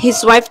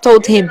his wife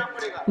told him,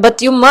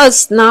 but you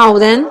must now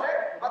then बदला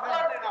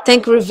लेना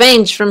take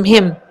revenge from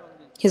him.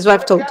 His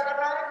wife told, कर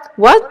रहा है।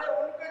 what?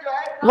 उनके जो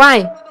है Why?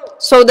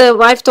 So the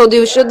wife told,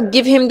 you should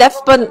give him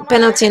death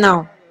penalty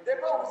now.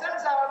 देखो हुसैन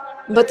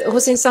साहब ने But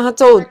Hussein Saha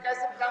told,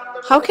 कैसे प्राण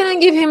दंड how can I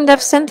give him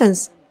death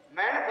sentence?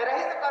 मैंने मेरा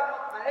ही तो कर्म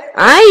मैंने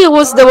I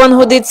was the one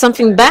who did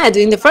something bad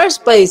in the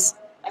first place.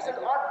 ऐसे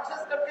और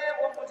विशेष करके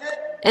वो मुझे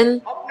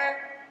And अपने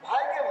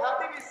भाई के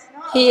भांति भी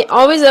स्नेह he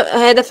always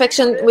had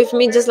affection with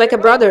me just like a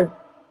brother.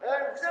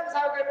 Hussain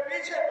साहब के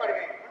पीछे पड़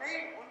गई, नहीं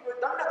उनको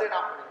दंड देना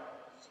पड़ेगा।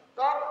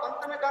 तो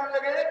अंत में कहने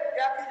लगे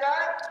क्या की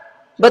जाए?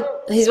 But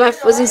his wife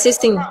was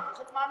insisting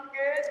मुसलमान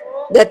के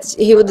जो that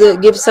he would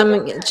give some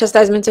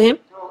chastisement to him.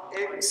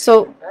 एक So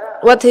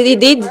what he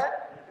did,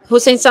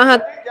 Hussein Saha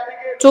जाने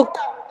के took.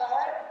 होता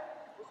है,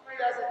 उसमें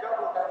ऐसे जग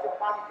होता है जो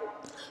पानी के,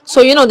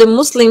 So you know the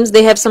Muslims,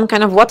 they have some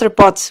kind of water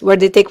pot where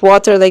they take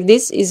water like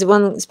this. Is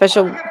one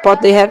special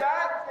pot they have.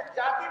 उससे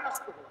जाति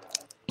नष्ट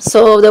होगा।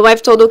 So the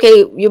wife told,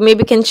 okay, you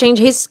maybe can change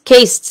his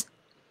caste.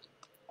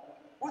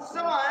 उस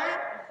समय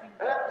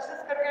विशेष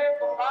करके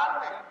बंगाल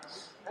में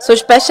So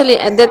especially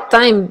at that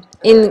time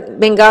in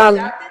Bengal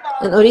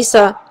and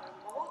Orissa,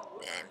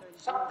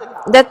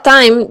 that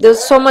time there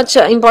was so much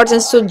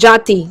importance to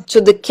jati,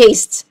 to the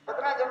caste.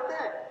 बदला जानते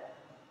हैं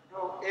जो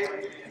एक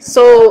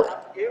So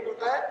एक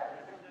होता है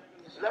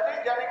लकड़ी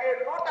जाने के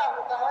लोटा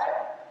होता है,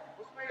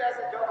 उसमें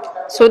ऐसे जग होता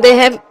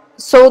है।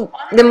 so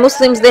the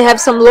Muslims, they have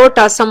some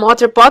lota, some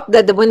water pot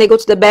that when they go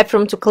to the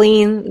bathroom to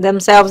clean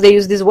themselves, they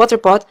use this water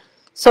pot.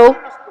 So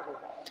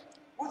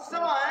उस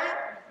समय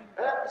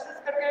विशेष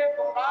करके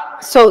बंगाल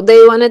में so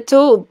they wanted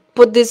to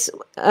put this,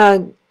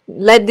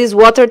 let this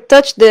water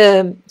touch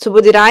the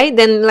Subuddhi Raya,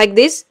 then like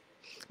this,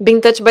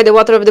 being touched by the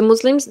water of the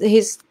Muslims,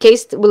 his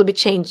caste would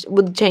change.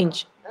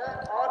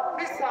 और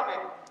उड़ीसा में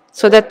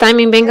So that time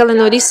in Bengal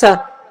and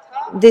Orissa,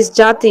 these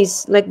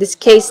jatis, like this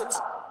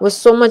caste, was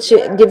so much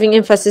giving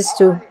emphasis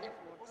to.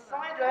 उस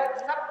समय जो है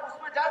सब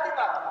उसमें जाति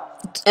बात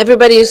था।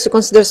 Everybody used to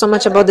consider so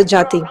much about the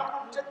jati.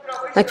 ब्राह्मण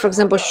क्षत्रिय Like for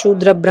example,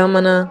 Shudra,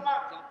 Brahmana,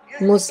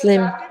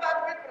 Muslim.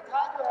 जातिवाद की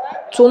प्रथा जो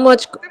है Too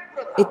much,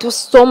 it was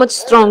so much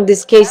strong,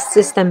 this caste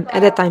system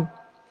at that time.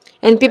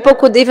 And people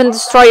could even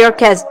destroy your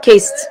caste.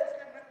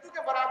 मृत्यु के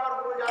बराबर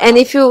हो जाए। And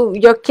if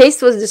your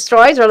caste was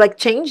destroyed or like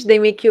changed, they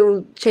make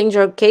you change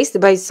your caste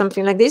by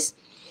something like this.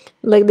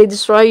 Like they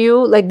destroy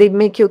you, like they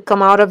make you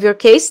come out of your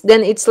caste,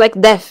 then it's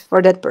like death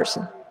for that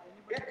person.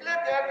 इसलिए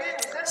जैकी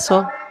Hussain So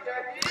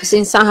Jackie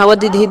Hussein Saha, what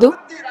did he do?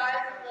 बुद्धि राय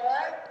जो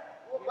है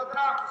वो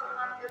बदला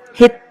मुसलमान के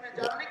He, में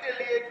जाने के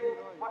लिए जो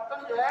बर्तन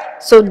जो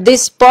है so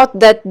this pot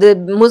that the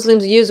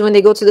Muslims use when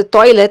they go to the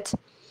toilet,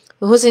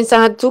 Hussein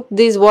Saha took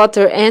this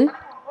water and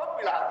उनको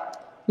पिला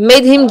दी।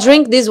 made him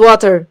drink this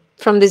water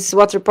from this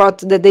water pot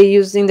that they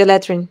use in the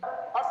latrine.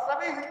 और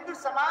सभी हिंदू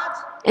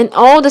समाज And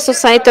all the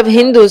society of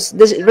Hindus,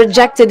 they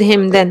rejected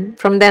him then,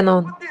 from then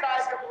on. बुद्धि राय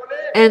से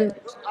बोले And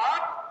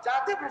आप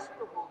जाति भ्रष्ट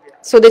हो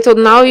गया, so they told,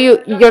 now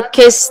your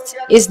caste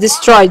is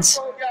destroyed.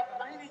 हो गया, आप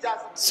कहीं नहीं जा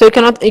सकते। So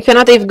you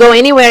cannot even go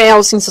anywhere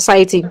else in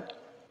society. तो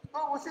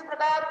उसी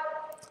प्रकार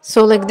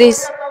So like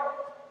this. जब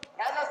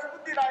राजा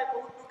सुबुद्धि राय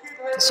बहुत दुखित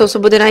हुए, So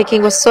Subuddhi Raya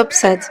king was so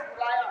upset.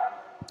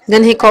 बुलाया,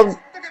 Then he called की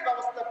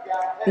व्यवस्था क्या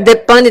है? the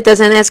Panditas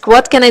and asked,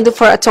 what can I do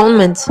for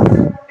atonement?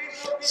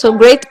 So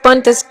great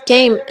Panditas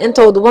came and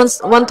told,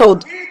 one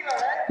told,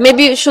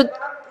 maybe you should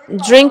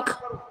drink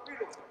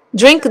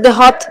the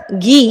hot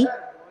ghee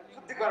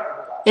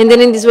and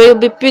then in this way you'll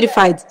be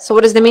purified. So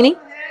what is the meaning?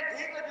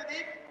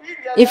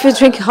 If you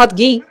drink hot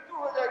ghee,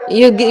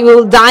 you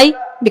will die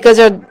because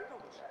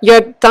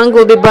your tongue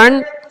will be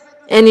burned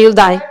and you'll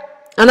die.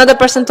 Another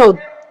person told.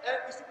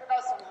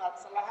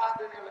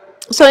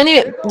 So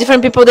anyway,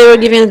 different people, they were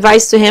giving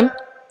advice to him.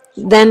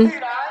 Then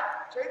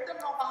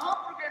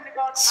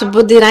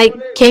Subuddhi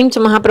Raya came to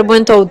Mahaprabhu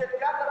and told,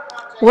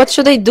 what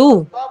should I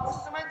do?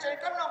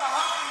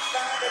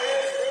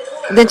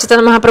 Then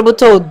Chaitanya Mahaprabhu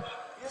told,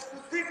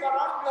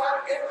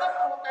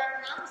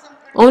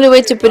 only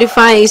way to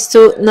purify is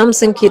to through Nam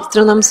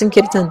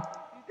Sankirtan.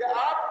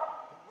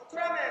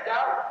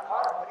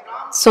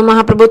 So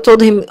Mahaprabhu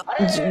told him,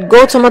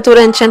 go to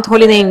Mathura and chant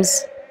holy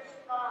names.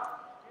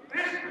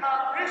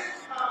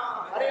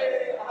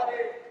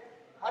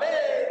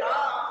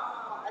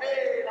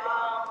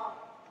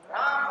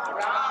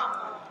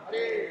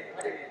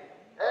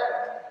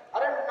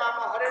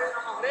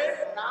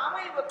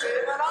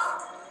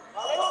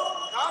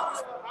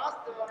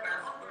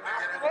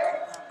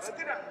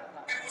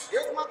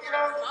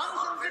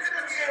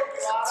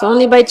 So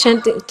only by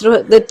chanting,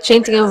 through the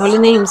chanting of holy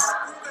names,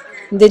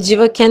 the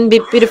jiva can be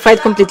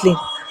purified completely.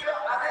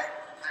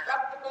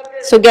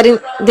 So getting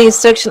the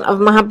instruction of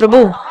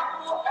Mahaprabhu,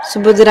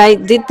 Subuddhi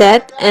Raya did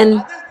that,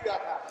 and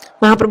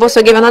Mahaprabhu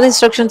also gave another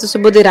instruction to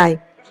Subuddhi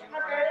Raya.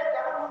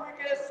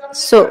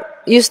 So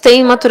you stay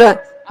in Mathura,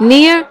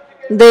 near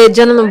the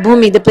Janma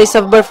Bhumi, the place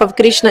of birth of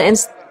Krishna, and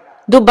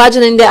do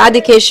bhajan in the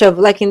Adi Keshava,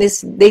 like in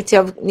this deity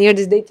of, near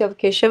this deity of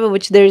Keshava,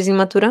 which there is in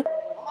Mathura.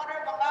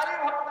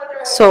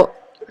 So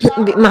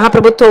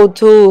Mahaprabhu told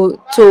to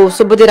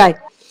Subuddhi Raya,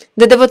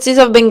 the devotees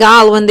of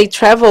Bengal, when they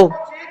travel,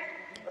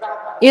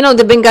 you know,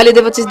 the Bengali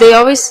devotees,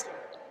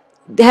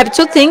 they have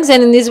two things,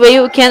 and in this way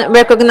you can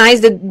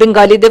recognize the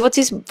Bengali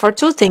devotees for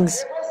two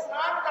things.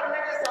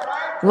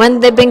 When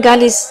the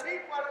Bengalis,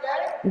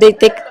 they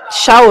take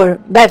shower,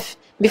 bath,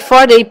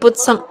 before they put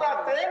some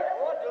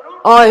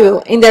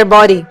oil in their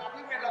body.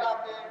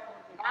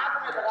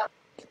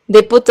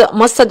 They put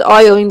mustard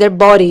oil in their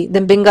body,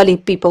 the Bengali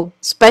people,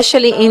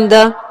 especially in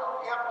the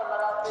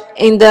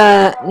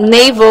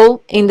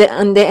navel,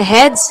 on the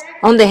heads.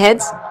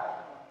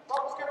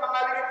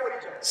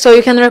 So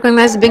you can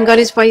recognize the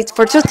Bengalis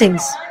for two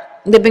things.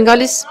 The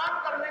Bengalis,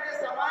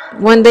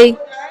 when they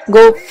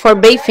go for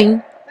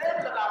bathing,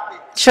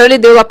 surely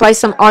they will apply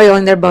some oil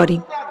in their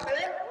body.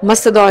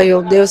 Mustard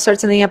oil, they will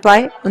certainly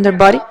apply on their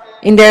body,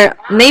 in their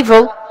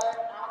navel,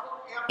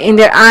 in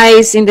their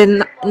eyes, in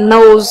the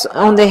nose,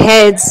 on the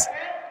heads,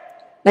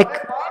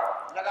 like,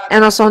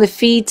 and also on the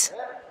feet.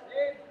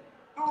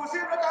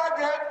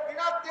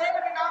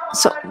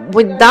 So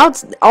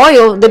without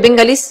oil, the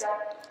Bengalis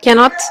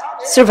cannot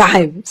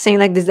survive. Saying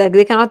like this, like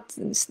they cannot.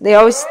 They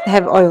always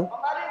have oil.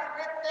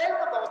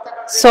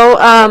 So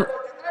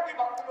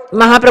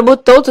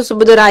Mahaprabhu told to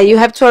Subuddhi Raya, you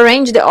have to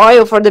arrange the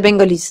oil for the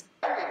Bengalis.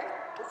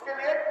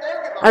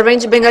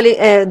 Arrange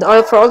the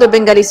oil for all the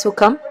Bengalis who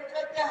come.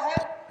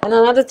 And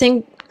another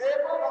thing,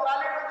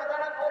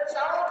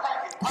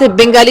 the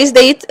Bengalis,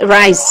 they eat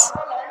rice.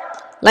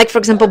 Like for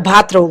example,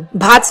 bhatro.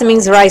 Bhat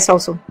means rice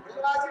also.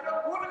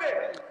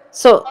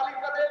 So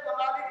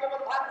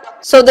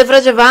the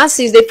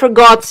Vrajavasis, they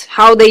forgot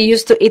how they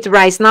used to eat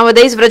rice.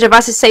 Nowadays,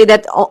 Vrajavasis say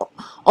that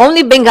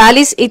only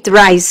Bengalis eat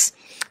rice.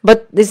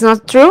 But this is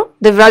not true.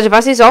 The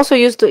Vrajavasis also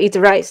used to eat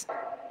rice.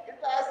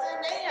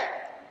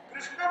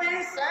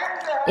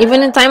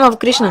 Even in time of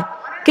Krishna.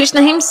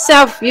 Krishna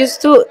himself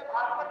used to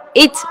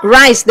eat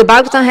rice. The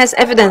Bhagavatam has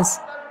evidence.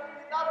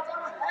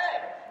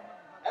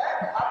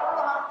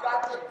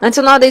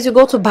 Until nowadays, you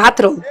go to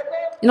Bhatro.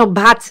 You know,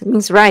 Bhat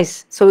means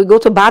rice. So we go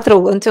to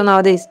Bhatro until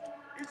nowadays.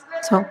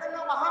 So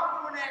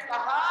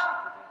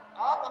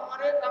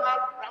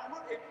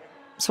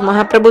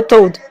Mahaprabhu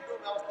told,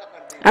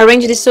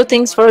 arrange these two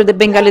things for the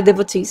Bengali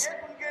devotees.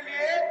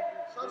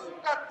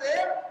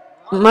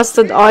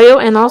 Mustard oil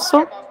and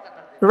also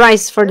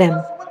rice for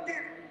them.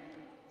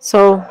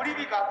 So,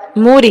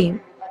 muri.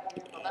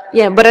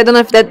 Yeah, but I don't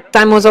know if that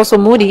time was also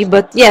muri,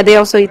 but yeah, they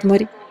also eat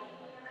muri.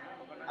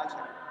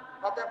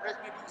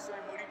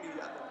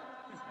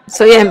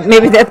 So yeah,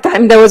 maybe that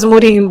time there was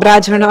muri in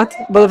Braj or not,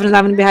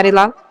 Vrindavan Bihari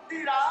Lal.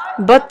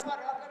 But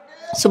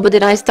Subuddhi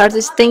Raya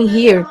started staying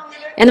here.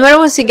 And where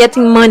was he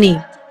getting money?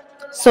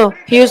 So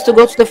he used to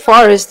go to the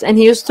forest and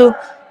he used to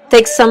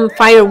take some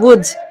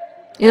firewood,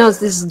 you know,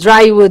 this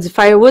dry wood,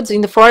 firewood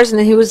in the forest,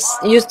 and he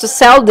used to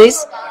sell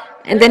this,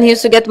 and then he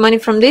used to get money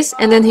from this,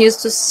 and then he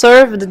used to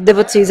serve the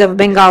devotees of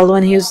Bengal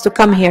when he used to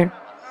come here.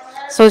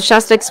 So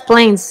Shastra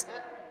explains.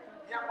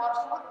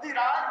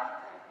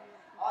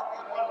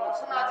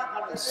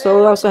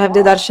 So we also have the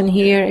darshan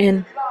here,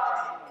 and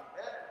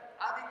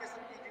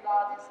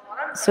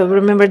so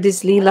remember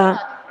this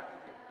Leela.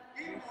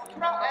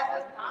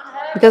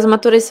 Because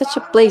Mathura is such a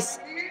place.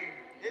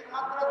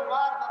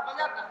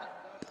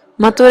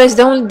 Mathura is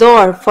the only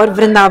door for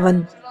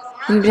Vrindavan.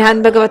 In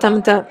Brihad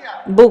Bhagavatamrita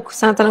book,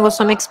 Sanatana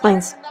Goswami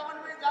explains.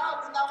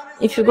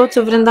 If you go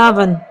to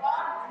Vrindavan,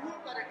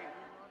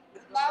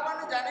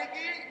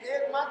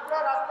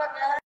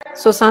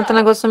 so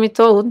Sanatana Goswami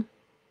told,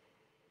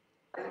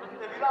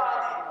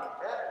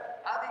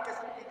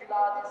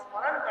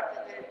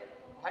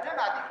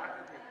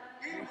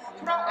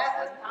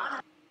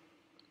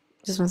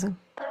 Just one second.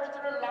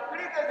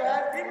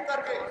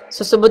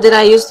 So Subuddhi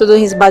Raya used to do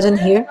his bhajan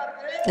here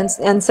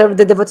and serve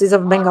the devotees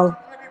of Bengal.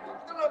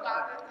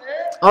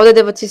 All the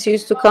devotees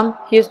used to come,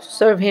 he used to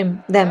serve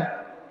them.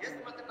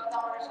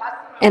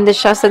 And the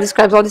Shastra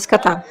describes all this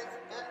katha.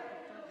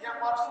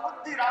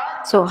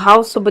 So how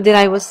Subuddhi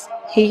Raya was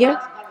here,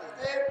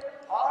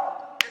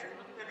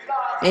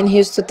 and he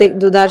used to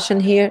do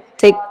darshan here,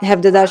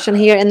 have the darshan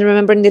here, and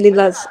remembering the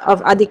leelas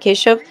of Adi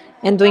Keshava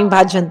and doing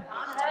bhajan.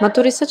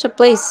 Mathura is such a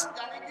place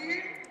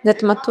that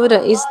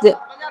Mathura is the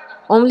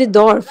only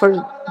door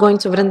for going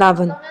to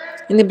Vrindavan.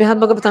 In the Brihad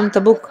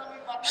Bhagavatamrita book,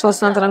 Srila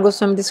Sanatana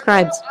Goswami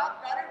describes,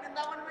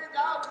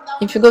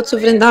 if you go to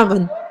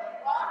Vrindavan,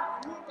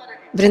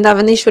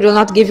 Vrindavaneshwar will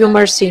not give you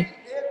mercy.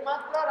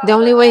 The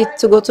only way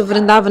to go to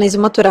Vrindavan is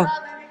Mathura.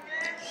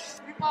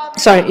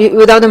 Sorry,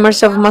 without the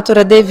mercy of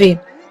Mathura Devi,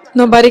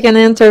 nobody can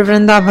enter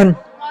Vrindavan.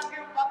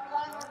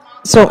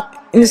 So,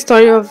 in the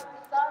story of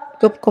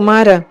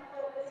Gopkumara,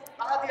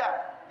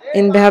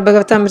 in Brihad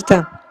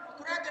Bhagavatamrita,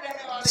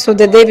 so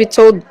the Devi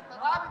told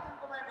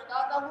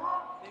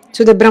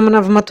to the Brahmana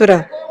of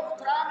Mathura,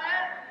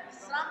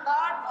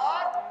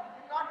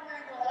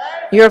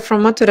 you are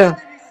from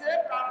Mathura,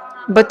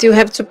 but you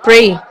have to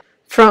pray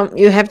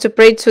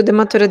to the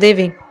Mathura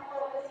Devi.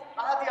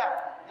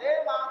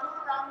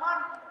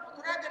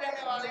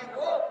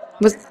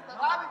 But,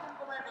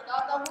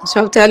 so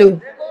I'll tell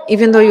you,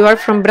 even though you are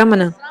from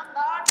Brahmana,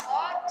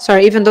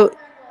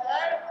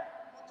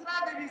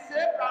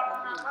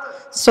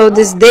 so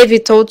this Devi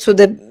told to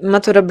the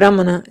Mathura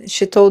Brahmana,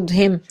 she told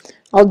him,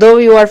 although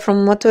you are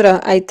from Mathura,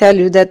 I tell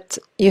you that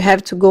you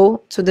have to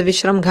go to the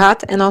Vishram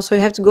Ghat, and also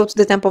you have to go to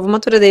the temple of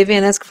Mathura Devi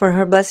and ask for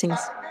her blessings.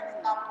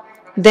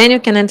 Then you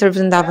can enter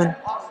Vrindavan.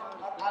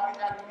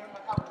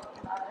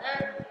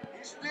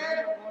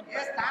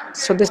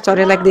 So the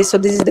story like this, so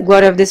this is the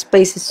glory of this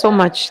place, is so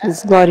much,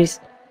 these glories.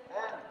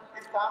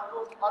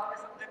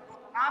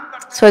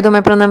 So I do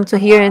my pranam to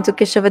here and to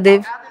Keshava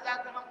Dev.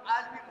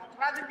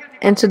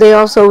 And today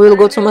also we will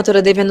go to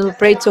Mathura Devi and we'll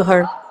pray to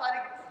her.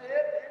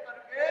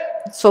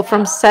 So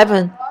from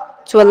 7th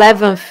to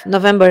 11th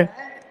November,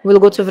 we'll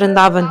go to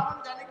Vrindavan.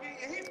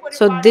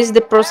 So this is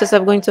the process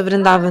of going to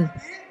Vrindavan.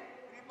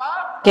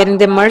 Getting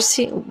the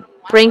mercy,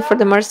 praying for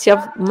the mercy of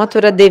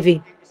Mathura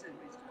Devi.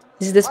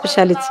 This is the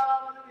speciality.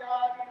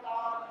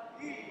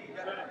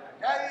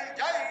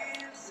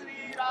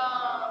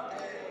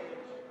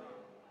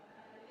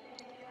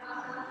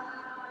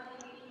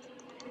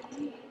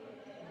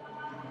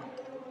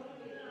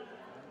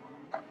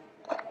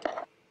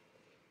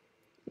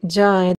 Jai.